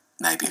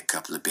maybe a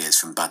couple of beers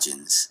from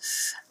Budgeon's.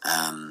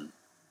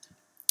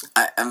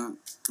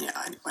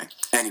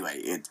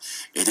 Anyway,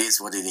 it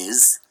is what it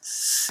is.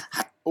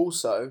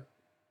 Also,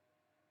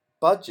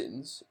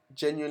 Budgeon's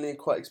genuinely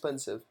quite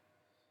expensive.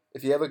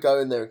 If you ever go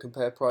in there and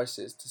compare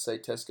prices to, say,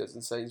 Tesco's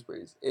and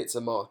Sainsbury's, it's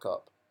a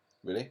markup.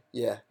 Really?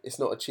 Yeah, it's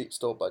not a cheap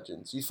store,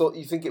 Budgeon's. You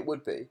think it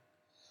would be?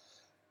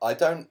 I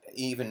don't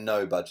even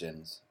know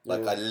Budgeon's.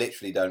 Like, Yeah. I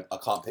literally don't. I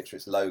can't picture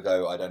its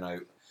logo. I don't know.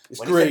 It's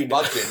When green. he said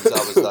Budgeon's,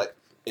 I was like,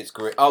 it's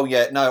green. Oh,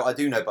 yeah. No, I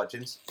do know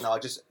Budgeon's. No, I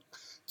just...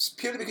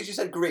 Purely because you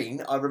said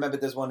green, I remembered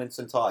there's one in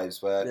St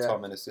Ives where Yeah.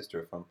 Tom and his sister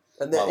are from.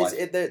 And My there, wife.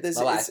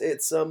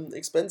 it's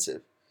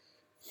expensive.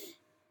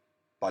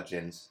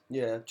 Budgeon's.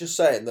 Yeah, just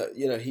saying that,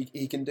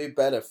 he can do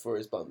better for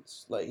his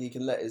bunts. Like, he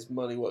can let his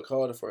money work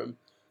harder for him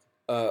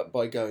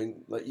by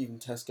going, like, even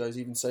Tesco's,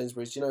 even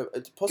Sainsbury's.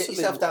 Possibly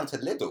Get yourself down to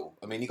Lidl.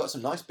 I mean, you got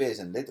some nice beers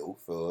in Lidl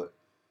for...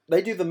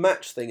 They do the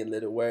match thing in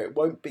Lidl where it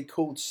won't be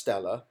called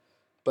Stella,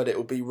 but it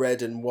will be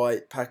red and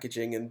white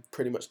packaging and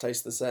pretty much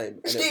taste the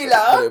same. And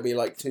Stella? it'll be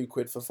like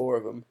 £2 for 4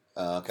 of them.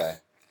 Okay.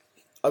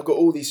 I've got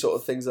all these sort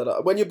of things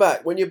that when you're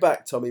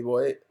back, Tommy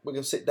boy, we're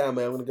gonna sit down,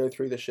 mate. I'm gonna go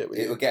through this shit with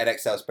It you. will get an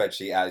Excel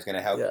spreadsheet out. It's going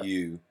to help Yeah.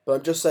 you. But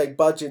I'm just saying,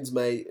 Budgeon's,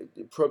 mate.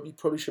 You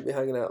probably shouldn't be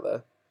hanging out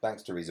there.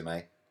 Thanks, Theresa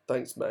May.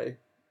 Thanks, May.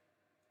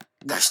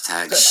 Hashtag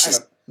Hang she's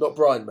on. Not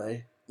Brian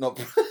May. Not...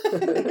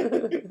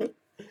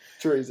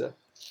 Teresa.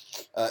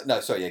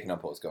 No, sorry, you can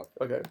unpause. Go on.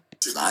 Okay.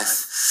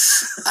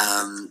 life.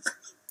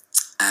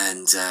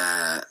 And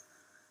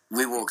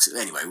we walked,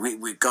 anyway,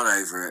 we got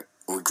over it,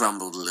 or we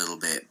grumbled a little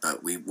bit,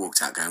 but we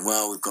walked out going,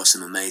 well, we've got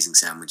some amazing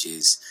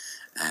sandwiches,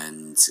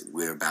 and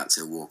we're about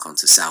to walk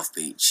onto South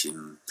Beach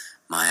in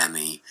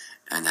Miami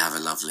and have a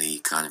lovely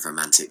kind of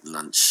romantic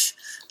lunch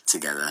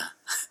together.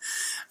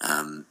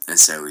 And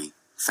so we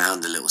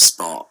found a little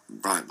spot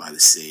right by the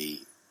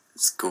sea.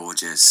 It's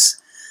gorgeous.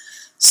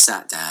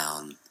 Sat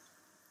down,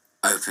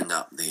 opened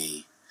up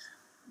the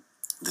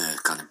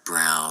kind of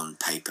brown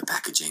paper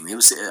packaging. It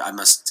was, I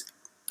must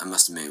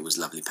admit, it was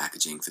lovely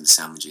packaging for the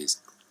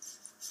sandwiches.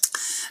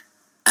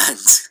 And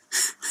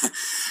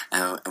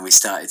and we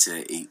started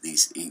to eat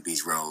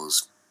these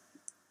rolls.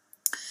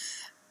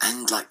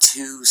 And like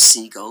two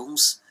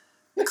seagulls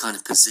kind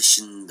of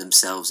positioned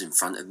themselves in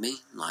front of me,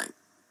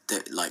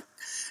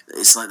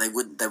 it's like they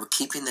were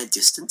keeping their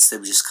distance. They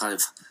were just kind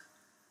of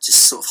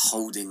just sort of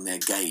holding their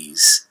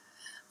gaze.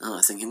 Oh,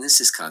 I'm thinking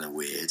this is kind of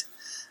weird.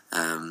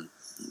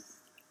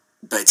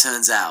 But it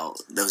turns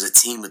out there was a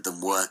team of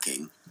them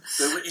working.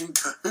 They were in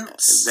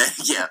cahoots.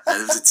 Yeah,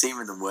 there was a team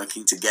of them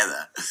working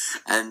together.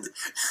 And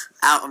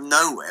out of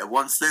nowhere,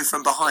 one flew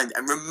from behind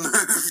and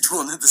removed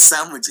one of the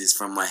sandwiches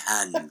from my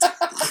hand. They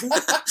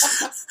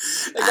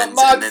got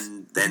mugged.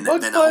 And then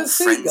Mugged a by whole a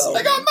seagull. frenzy.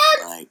 They got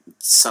mugged. Like,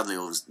 suddenly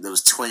there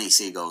was 20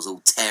 seagulls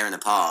all tearing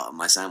apart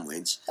my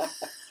sandwich.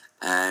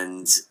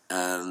 And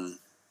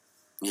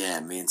yeah,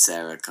 me and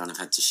Sarah kind of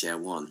had to share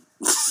one.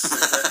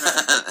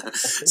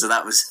 So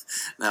that was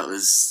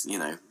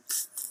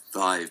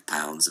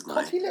 £5 of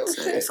my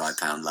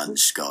 £35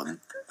 lunch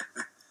gone.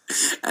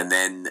 And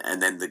then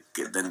the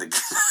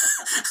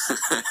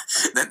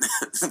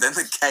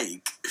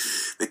cake,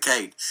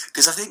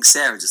 because I think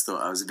Sarah just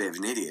thought I was a bit of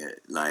an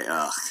idiot. Like,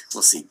 oh,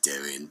 what's he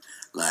doing?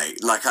 Like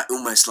I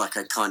almost like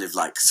I kind of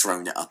like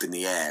thrown it up in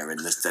the air, and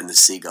then the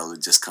seagull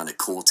had just kind of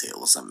caught it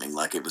or something.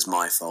 Like it was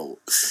my fault.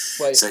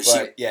 Wait,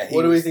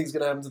 what do we think is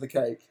going to happen to the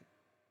cake?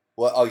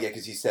 Well, oh yeah,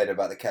 because you said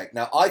about the cake.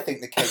 Now, I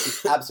think the cake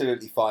is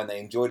absolutely fine. They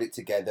enjoyed it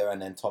together,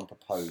 and then Tom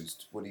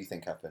proposed. What do you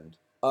think happened?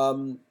 I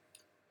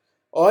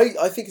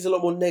think it's a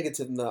lot more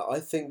negative than that. I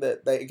think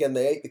that they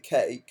ate the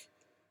cake,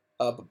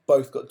 but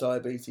both got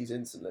diabetes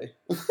instantly.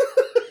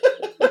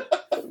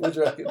 What do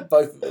you reckon?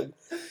 Both of them.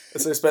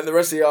 So they spent the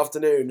rest of the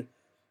afternoon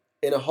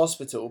in a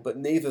hospital, but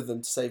neither of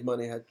them, to save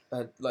money, had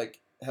like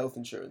health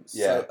insurance.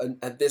 Yeah. So,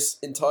 and this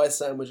entire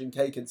sandwich and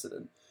cake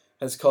incident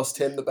has cost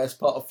him the best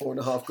part of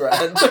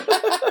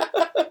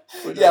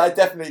 $4,500. Yeah, I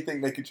definitely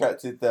think they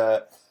contracted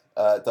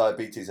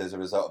diabetes as a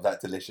result of that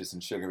delicious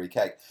and sugary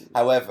cake.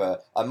 However,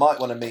 I might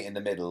want to meet in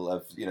the middle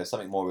of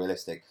something more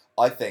realistic.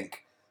 I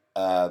think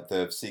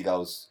the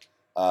seagulls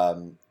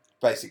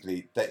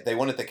basically they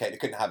wanted the cake, they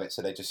couldn't have it,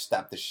 so they just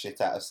stabbed the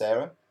shit out of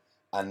Sarah,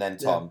 and then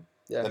Tom.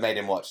 Yeah. They made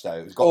him watch though.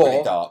 It got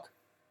really dark.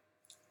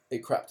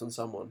 It crapped on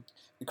someone.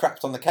 It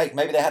crapped on the cake.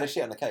 Maybe they had a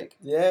shit on the cake.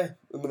 Yeah,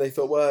 and they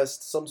thought, well,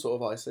 it's some sort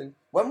of icing.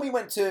 When we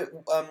went to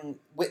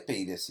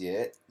Whitby this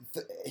year,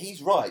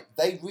 he's right.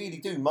 They really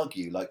do mug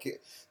you.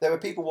 Like there were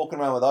people walking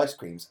around with ice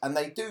creams, and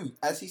they do,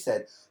 as he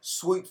said,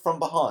 swoop from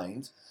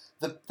behind.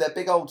 Their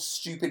big old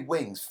stupid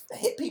wings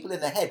hit people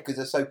in the head because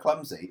they're so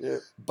clumsy. Yeah.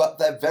 But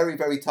they're very,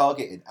 very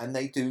targeted, and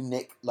they do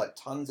nick like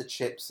tons of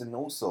chips and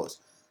all sorts.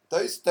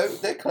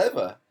 They're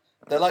clever.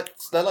 They're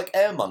like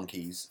air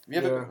monkeys.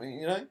 Have you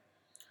ever,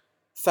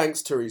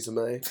 Thanks, Theresa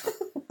May.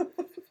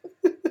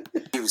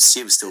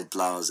 She was still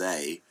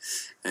blasé,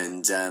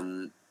 and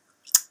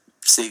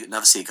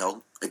another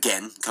seagull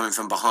again coming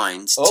from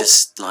behind,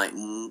 just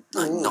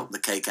knocked the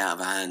cake out of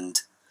her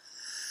hand.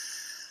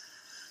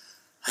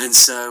 And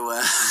so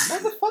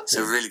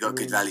really got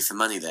good value for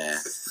money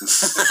there.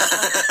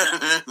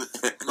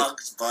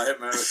 Mugged by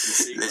American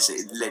seagulls.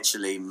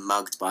 Literally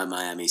mugged by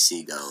Miami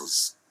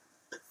seagulls.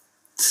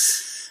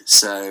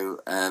 So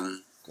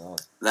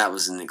that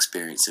was an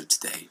experience of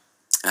today.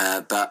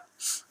 But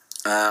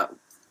I'll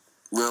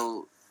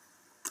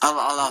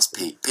ask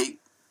Pete. Pete,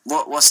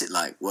 what's it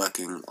like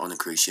working on a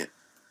cruise ship?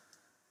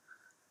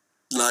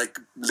 Like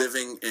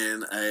living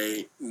in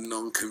a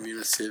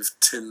non-communicative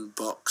tin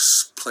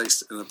box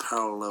placed in a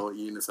parallel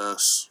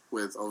universe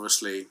with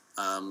obviously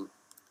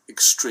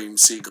extreme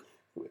seagulls.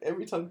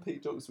 Every time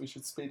Pete talks, we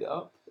should speed it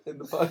up in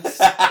the post.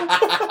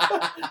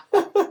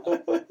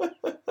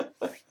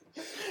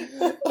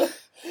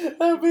 That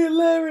would be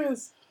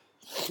hilarious.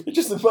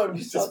 Just the moment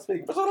you start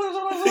speaking,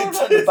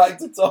 back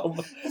to Tom.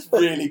 It's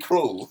really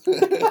cruel.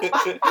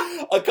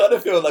 I kind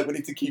of feel like we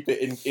need to keep it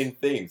in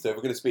theme. So if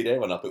we're going to speed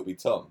everyone up, it'll be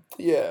Tom.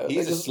 Yeah,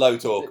 he's a slow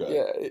talker.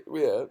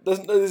 Yeah.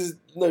 There's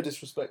no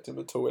disrespect to him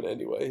at all in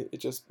any way. It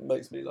just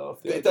makes me laugh.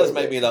 It does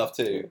make me laugh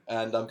too,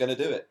 and I'm going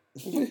to do it.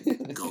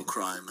 Got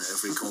crime at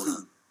every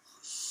corner.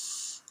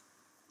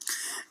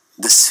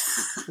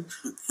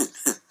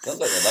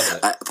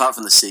 Apart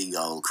from the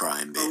seagull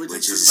crime bit,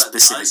 which is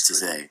specific to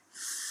say.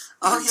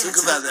 Oh, yeah,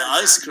 talk about the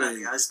ice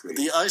cream.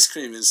 The ice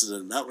cream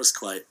incident, that was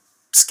quite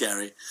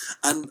scary.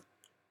 And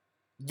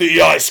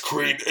the ice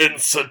cream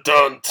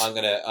incident. I'm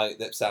gonna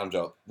sound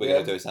drop. We're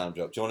gonna do a sound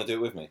drop. Do you want to do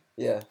it with me?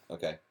 Yeah.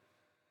 Okay.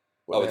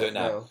 we're doing it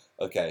now. No.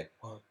 Okay.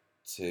 1,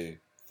 2,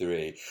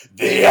 3.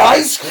 The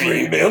ice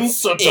cream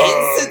incident!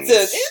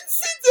 Incident!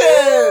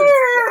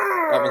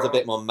 That one's a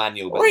bit more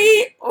manual, but... My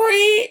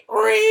face!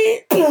 My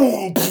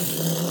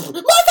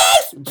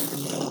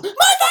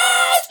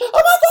face!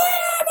 Oh, my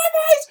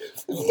face!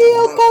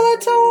 Neil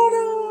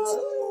Palatona!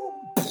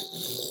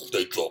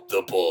 They dropped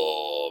the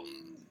bomb.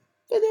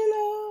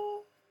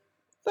 Vanilla.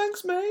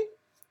 Thanks, mate.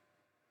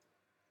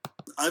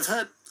 I've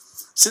heard,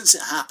 since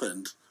it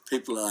happened,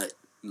 people are like,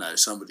 no,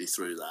 somebody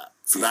threw that.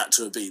 For that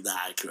to be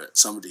that accurate,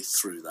 somebody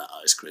threw that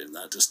ice cream.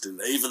 That just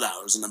didn't... Even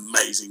that was an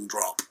amazing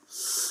drop.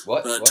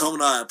 What? But What? Tom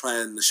and I are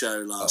playing the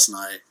show last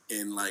night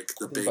in like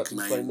the I think about big to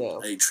play main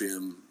now.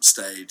 atrium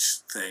stage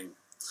thing.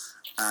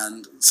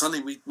 And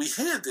suddenly we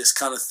hear this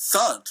kind of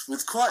thud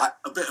with quite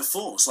a bit of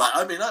force. Like,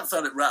 I mean, I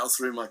felt it rattle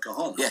through my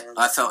cajon. Yeah,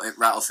 I felt it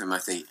rattle through my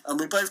feet. And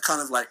we both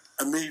kind of like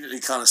immediately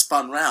kind of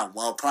spun round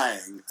while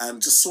playing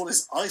and just saw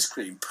this ice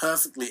cream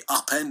perfectly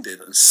upended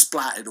and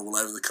splattered all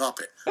over the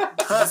carpet.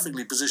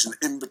 Perfectly positioned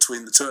in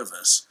between the two of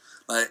us.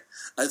 Like,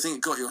 I think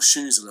it got your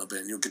shoes a little bit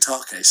and your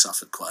guitar case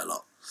suffered quite a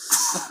lot.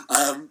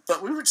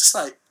 But we were just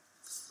like,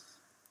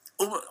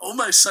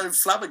 almost so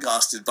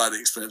flabbergasted by the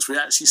experience, we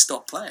actually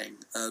stopped playing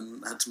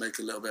and had to make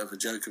a little bit of a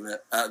joke of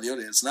it out of the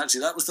audience. And actually,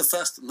 that was the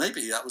first,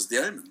 maybe that was the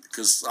omen,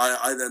 because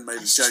I then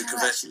made a joke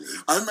of it. Actually.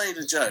 I made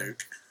a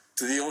joke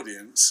to the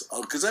audience,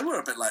 because they were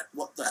a bit like,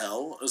 what the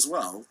hell, as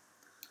well.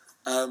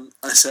 I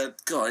said,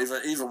 God,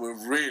 either we're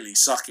really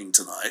sucking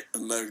tonight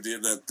and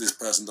this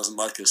person doesn't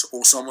like us,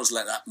 or someone's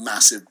let that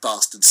massive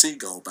bastard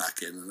seagull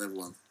back in, and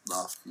everyone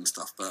laughed and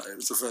stuff. But it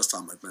was the first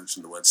time I'd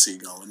mentioned the word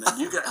seagull, and then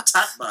you get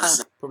attacked by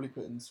Probably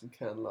putting some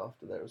canned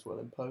laughter there as well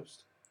in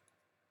post.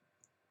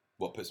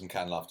 What, put some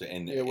canned laughter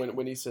in? Yeah,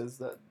 when he says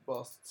that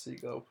bastard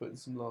seagull, putting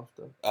some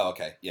laughter. Oh,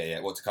 okay. Yeah.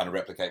 What, to kind of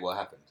replicate what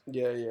happened?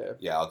 Yeah.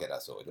 Yeah, I'll get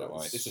that sorted. Don't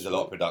worry. That's This is a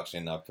lot of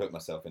production. I've put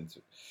myself into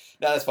it.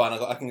 No, that's fine.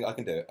 I can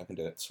do it. I can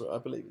do it. That's right, I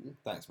believe in you.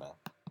 Thanks, man.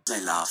 They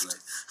laughed.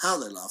 How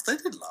they laughed. They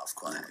did laugh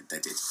quite. No, they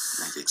did.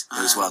 It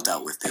was well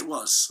dealt with. It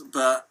was.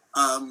 But,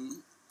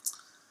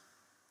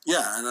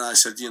 yeah, and I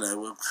said,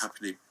 we'll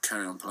happily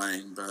carry on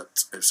playing,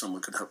 but if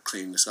someone could help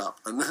clean this up.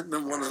 And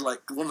then one of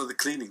the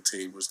cleaning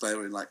team was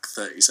there in like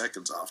 30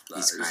 seconds after that.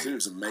 He's great. It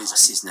was amazing.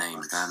 What's his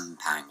name? Van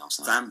Pang or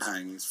something? Van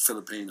Pang, he's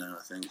Filipino,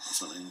 I think, or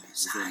something.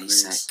 He's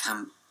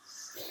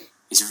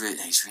a really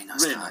nice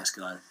Really guy. nice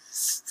guy.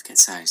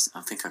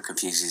 I think I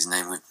confused his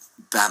name with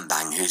Bam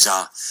Bang, who's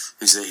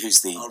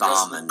the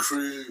barman. Resident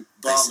crew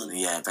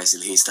Basically, barman.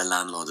 basically he's the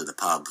landlord of the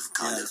pub,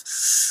 kind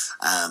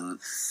of.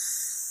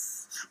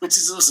 Which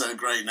is also a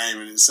great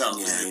name in itself,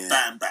 isn't it? Yeah.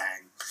 Bam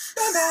Bang.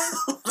 Bam Bang.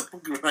 What a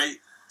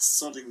great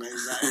sodding name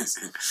that is.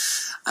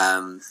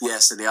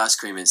 So the ice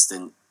cream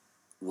incident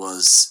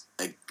was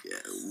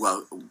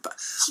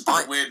It's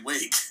been a weird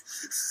week.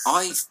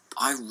 I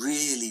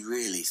really,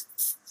 really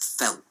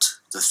felt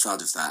the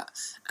thud of that,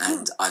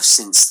 and I've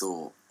since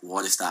thought,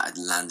 what if that had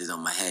landed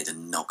on my head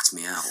and knocked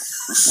me out?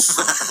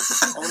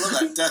 Oh, look,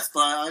 that death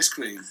by ice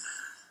cream.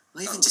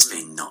 Well, even just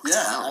being knocked out.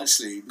 Yeah,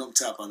 actually,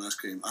 knocked out by an ice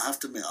cream. I have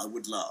to admit, I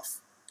would laugh.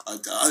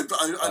 I'd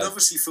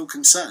obviously feel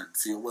concerned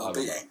for your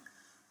well-being,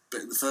 but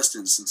in the first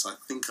instance, I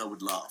think I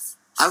would laugh.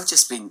 I would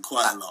just been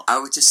quite a lot. I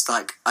would just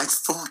I'd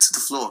fall to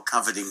the floor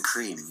covered in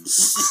cream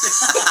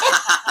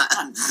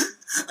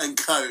and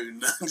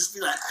cone, and just be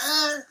like,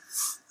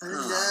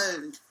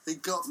 no, they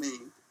got me.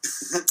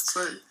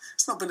 So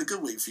it's not been a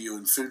good week for you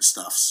and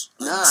foodstuffs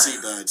and No.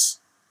 seabirds.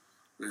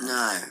 Really.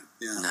 No,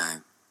 Yeah.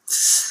 no.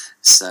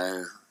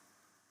 So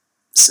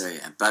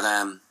yeah, but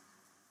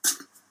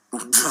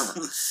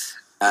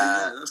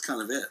yeah, that's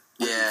kind of it.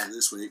 Yeah. For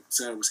this week,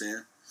 Sarah was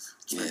here.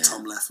 Yeah.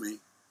 Tom left me.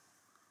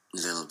 a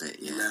little bit,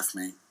 He yeah, left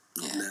me.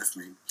 yeah, He left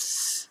me.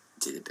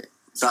 did a bit,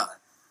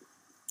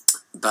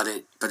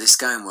 but it's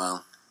going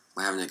well.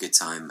 We're having a good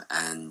time,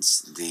 and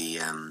the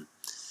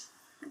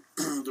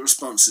The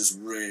response is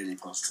really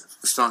positive.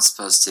 response is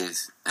positive,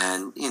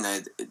 and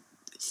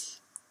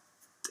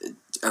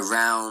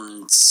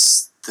around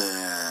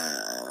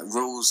the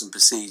rules and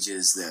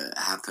procedures that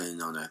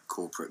happen on a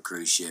corporate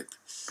cruise ship,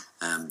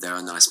 there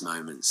are nice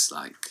moments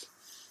like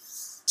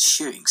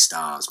shooting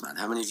stars, man.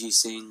 How many have you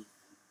seen?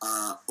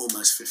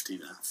 Almost 50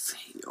 now.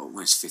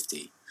 Almost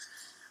 50.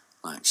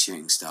 Like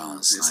shooting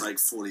stars. It's like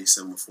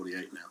 47 or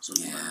 48 now.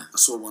 Something like Yeah. that. I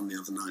saw one the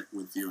other night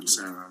with you and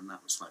Sarah, and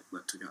that was like,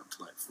 that took it up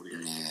to like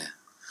 48. Yeah.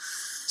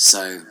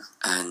 So,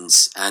 and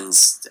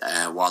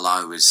while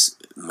I was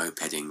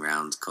mopeding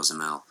round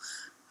Cozumel,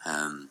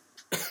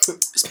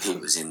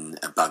 Pete was in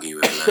a buggy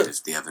with a load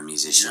of the other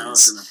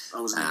musicians. I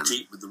was in a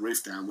Jeep with the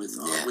roof down with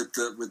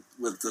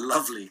the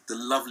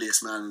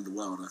loveliest man in the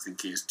world, I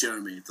think he is,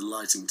 Jeremy, the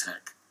lighting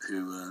tech,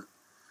 who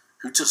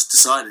just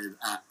decided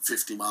at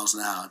 50 miles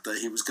an hour that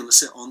he was going to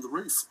sit on the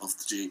roof of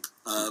the Jeep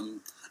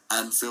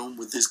and film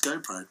with his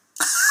GoPro.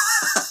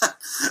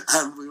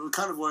 And we were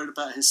kind of worried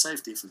about his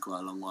safety for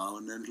quite a long while,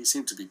 and then he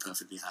seemed to be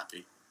perfectly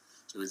happy.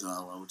 So we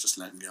thought, we'll just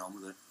let him get on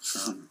with it.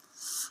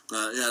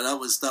 But yeah, that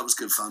was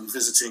good fun,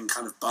 visiting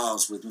kind of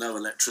bars with no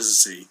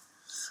electricity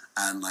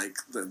and like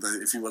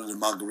if you wanted a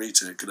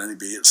margarita, it could only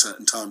be at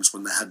certain times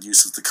when they had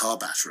use of the car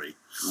battery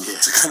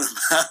to kind of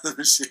power the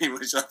machine,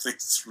 which I think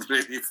is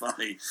really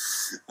funny.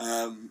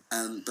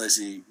 And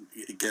basically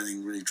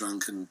getting really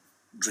drunk and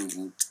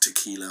drinking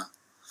tequila.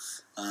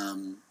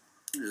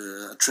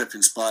 A trip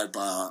inspired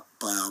by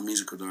our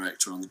musical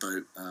director on the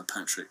boat,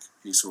 Patrick.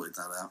 He sorted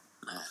that out.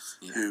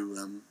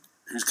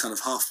 Who's kind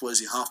of half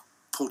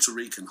Puerto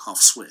Rican, half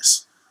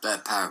Swiss.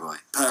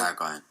 Paraguayan.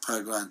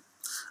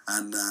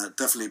 And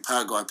definitely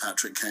Paraguay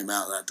Patrick came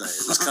out that day.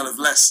 It was kind of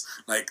less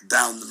like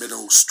down the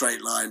middle,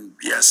 straight line,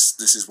 yes,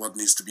 this is what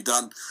needs to be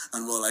done,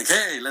 and more like,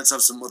 hey, let's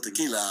have some more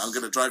tequila, I'm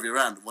going to drive you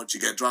around, and once you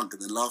get drunk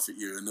and then laugh at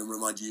you and then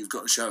remind you you've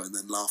got a show and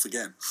then laugh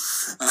again.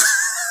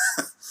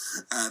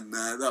 And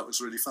that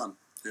was really fun.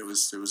 It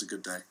was a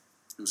good day.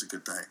 It was a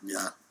good day,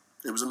 yeah.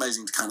 It was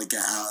amazing to kind of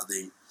get out of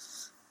the...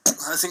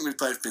 I think we've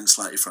both been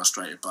slightly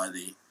frustrated by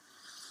the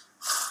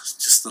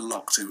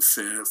locked-in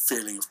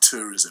feeling of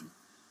tourism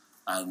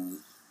and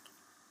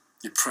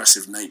the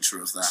oppressive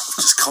nature of that, of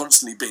just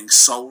constantly being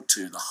sold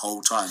to the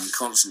whole time, and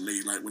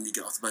constantly, like, when you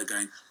get off the boat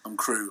going, I'm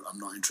crew, I'm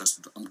not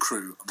interested, I'm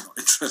crew, I'm not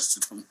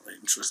interested, I'm not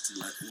interested,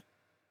 like...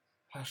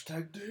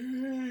 Hashtag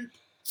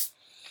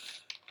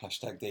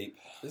deep.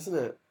 Isn't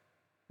it?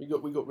 We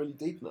got really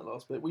deep in that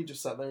last bit. We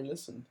just sat there and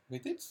listened. We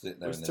did sit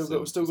there and still listen.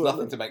 got, still There's got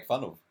nothing to make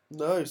fun of.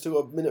 No, still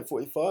got a minute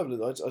 45.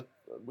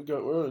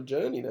 We're on a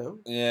journey now.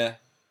 Yeah.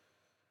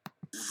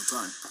 All the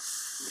time.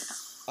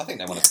 I think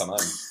they want to come home.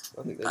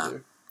 I think they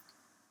do.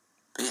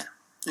 But yeah.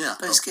 Yeah,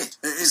 But it's good.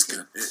 It is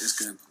good. It is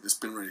good. It's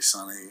been really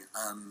sunny,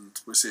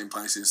 and we're seeing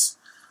places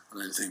I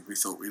don't think we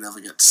thought we'd ever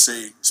get to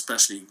see,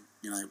 especially,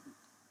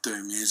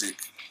 doing music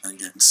and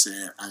getting to see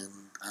it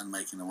and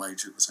making a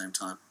wage at the same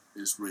time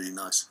is really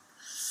nice.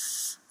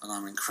 And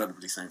I'm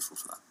incredibly thankful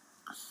for that.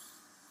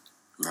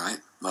 Right.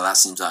 Well, that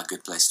seems like a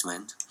good place to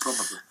end.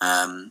 Probably.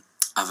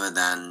 Other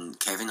than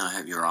Kevin, I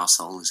hope your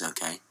arsehole is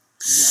okay.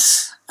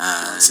 Yes.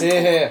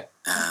 Here.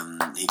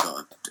 He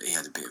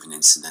had a bit of an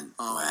incident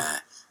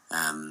where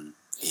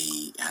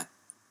he had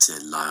to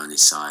lie on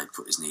his side,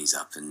 put his knees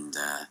up, and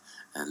a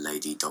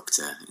lady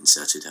doctor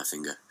inserted her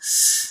finger.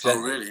 Oh,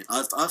 really?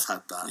 I've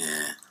had that.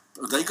 Yeah.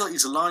 They got you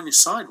to lie on your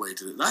side where you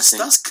did it.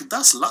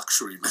 That's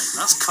luxury, mate.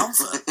 That's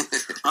comfort.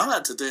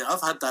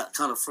 I've had that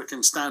kind of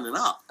freaking standing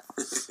up,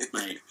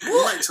 mate.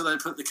 You wait till they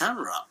put the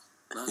camera up.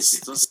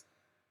 That's...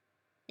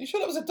 You sure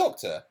that was a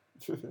doctor?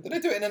 Did they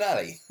do it in an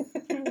alley?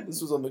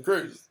 This was on the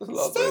cruise.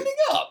 Standing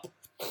up?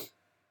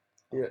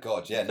 Yeah.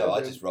 God, yeah, no,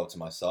 I just rolled to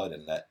my side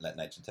and let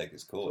nature take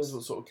its course. Depends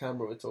what sort of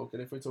camera we're talking.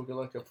 If we're talking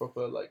like a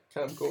proper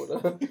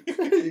camcorder,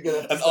 you're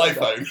gonna have to an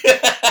iPhone.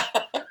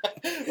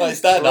 Like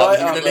stand up,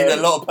 you're going to need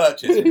a lot of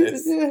purchase for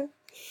this. Yeah.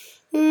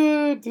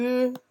 Oh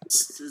dear.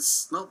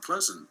 It's not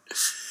pleasant.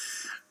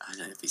 I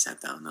don't know if he said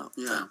that or not.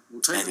 Yeah,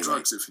 well, take the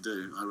drugs if you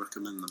do. I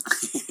recommend them.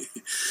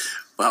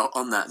 Well,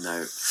 on that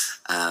note,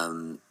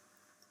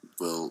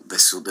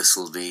 this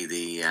will be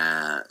the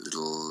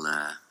little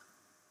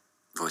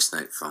voice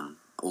note from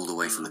all the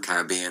way from the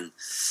Caribbean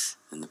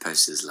and the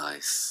Posters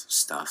Life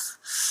stuff.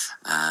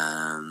 Do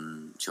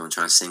you want to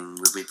try and sing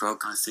with me,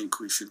 Prog? I think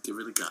we should give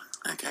it a go.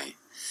 Okay.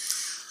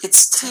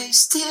 It's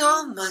tasty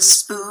on my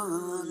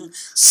spoon,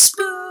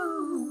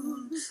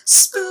 spoon,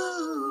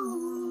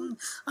 spoon.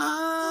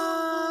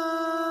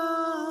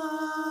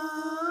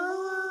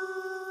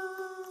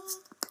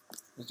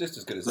 It's just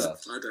as good as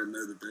us. I don't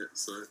know the bit,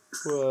 so...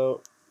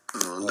 Well...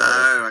 Oh no,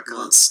 I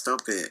can't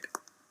stop it.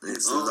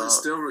 It's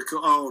still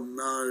record. Oh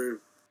no.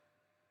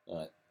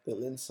 Right.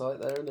 Little insight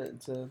there, isn't it,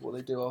 into what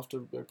they do after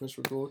they press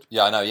record.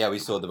 Yeah, I know, yeah, we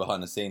saw the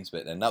behind the scenes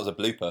bit then. That was a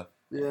blooper at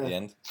the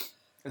end.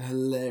 A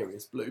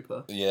hilarious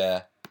blooper.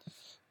 Yeah.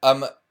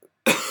 One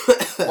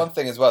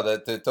thing as well,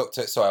 the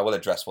doctor, sorry, I will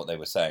address what they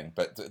were saying,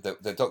 but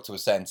the doctor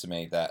was saying to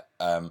me that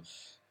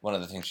one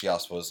of the things she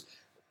asked was,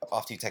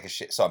 after you take a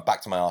shit, so I'm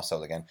back to my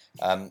arsehole again,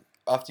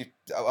 after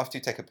you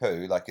take a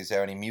poo, like, is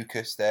there any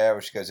mucus there?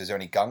 Or she goes, is there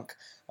any gunk?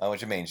 What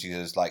do you mean? She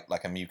goes, like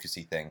a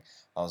mucusy thing.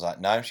 I was like,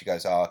 no. She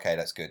goes, oh, okay,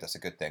 that's good. That's a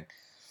good thing.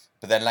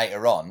 But then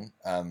later on,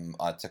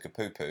 I took a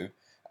poo-poo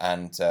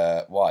and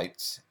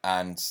wiped,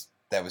 and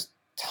there was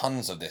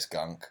tons of this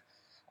gunk.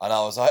 And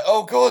I was like,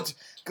 oh, God,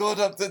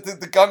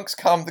 the gunk's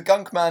come. The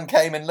gunk man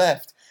came and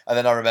left. And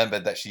then I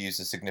remembered that she used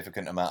a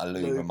significant amount of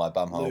lube in my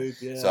bumhole.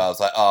 Yeah. So I was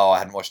like, oh, I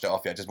hadn't washed it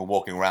off yet. I'd just been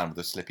walking around with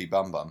a slippy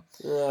bum.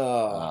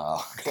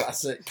 Oh,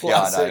 classic,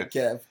 Yeah, I know.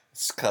 Kev.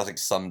 It's classic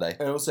Sunday.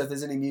 And also, if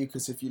there's any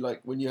mucus, if you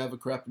like, when you have a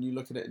crap and you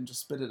look at it and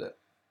just spit at it.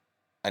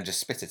 And just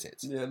spit at it?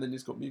 Yeah, and then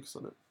it's got mucus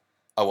on it.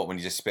 Oh, what, when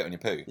you just spit on your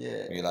poo?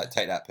 Yeah. You're like,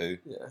 take that poo.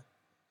 Yeah.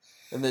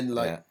 And then,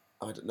 I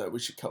don't know, we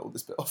should cut all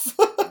this bit off.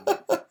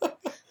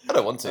 I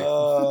don't want to.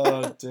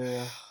 Oh,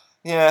 dear.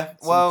 Yeah,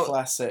 well...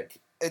 classic.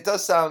 It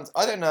does sound,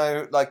 I don't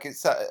know, like it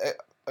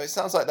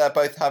sounds like they're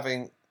both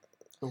having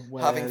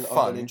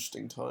fun. An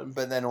interesting time.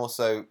 But then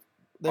also...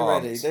 They're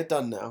ready. They're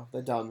done now.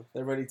 They're done.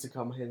 They're ready to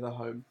come hither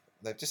home.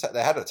 They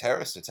had a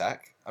terrorist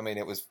attack. I mean,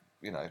 it was,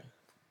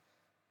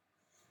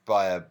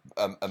 by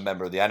a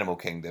member of the animal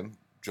kingdom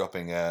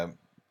dropping an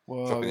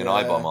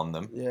I-bomb on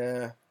them.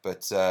 Yeah.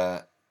 But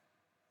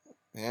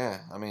Yeah,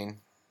 I mean,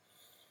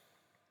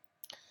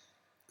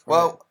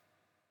 well,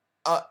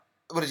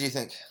 what did you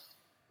think?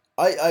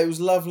 It was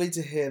lovely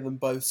to hear them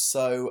both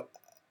so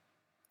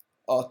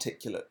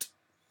articulate.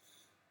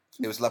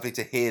 It was lovely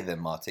to hear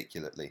them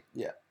articulately.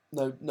 Yeah.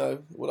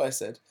 No, what I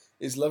said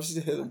is lovely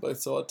to hear them both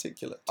so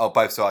articulate. Oh,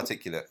 both so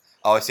articulate.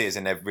 Oh, I see, as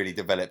in they've really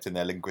developed in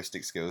their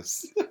linguistic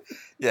skills.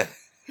 Yeah.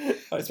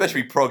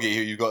 Especially Proggy,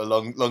 who you've got a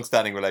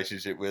long-standing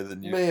relationship with.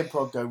 And Me and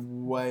Prog go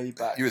way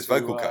back. You as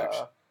vocal coach.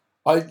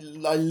 I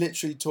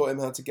literally taught him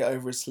how to get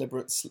over his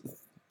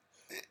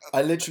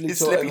I literally His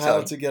taught him slippy how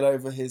tongue. to get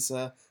over his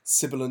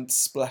sibilant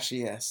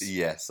splashy S.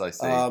 Yes, I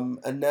see.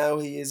 And now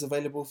he is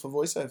available for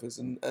voiceovers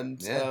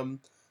and Yeah.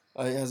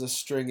 he has a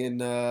string in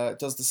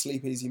does the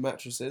Sleep Easy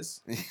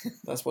mattresses.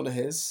 That's one of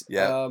his.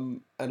 Yeah.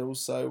 And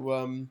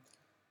also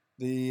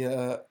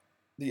the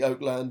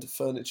Oakland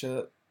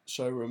furniture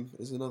showroom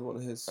is another one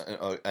of his.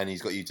 And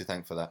he's got you to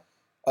thank for that.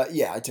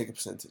 Yeah, I take a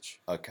percentage.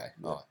 Okay.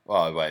 Yeah. Oh,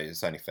 well, wait,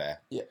 it's only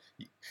fair. Yeah.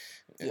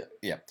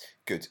 Yeah.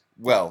 Good.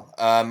 Well,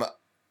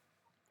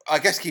 I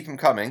guess keep them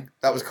coming.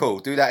 That was cool.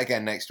 Do that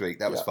again next week.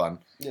 That was fun.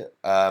 Yeah.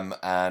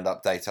 And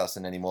update us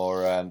on any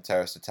more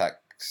terrorist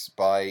attacks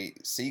by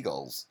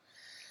seagulls.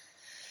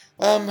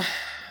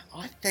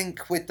 I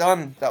think we're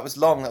done. That was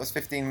long. That was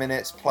 15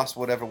 minutes plus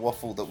whatever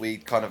waffle that we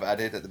kind of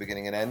added at the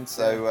beginning and end.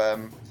 So,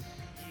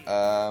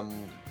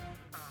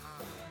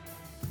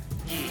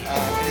 anything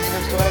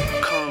else to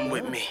add? Come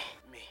with me.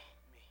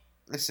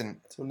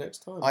 Listen, Till next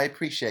time. I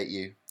appreciate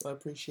you. I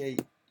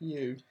appreciate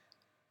you.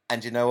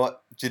 And you know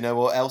what? Do you know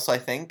what else I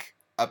think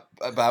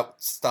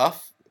about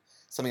stuff?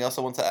 Something else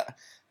I want to add?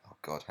 Oh,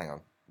 God, hang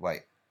on.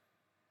 Wait.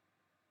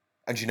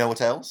 And do you know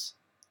what else?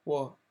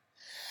 What?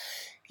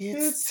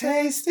 It's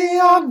tasty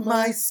on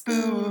my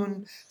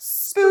spoon,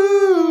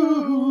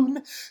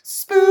 spoon,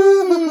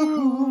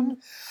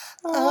 spoon.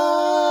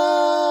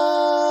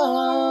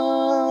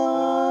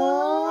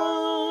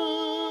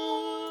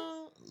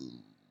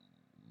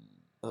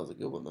 That was a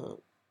good one, that.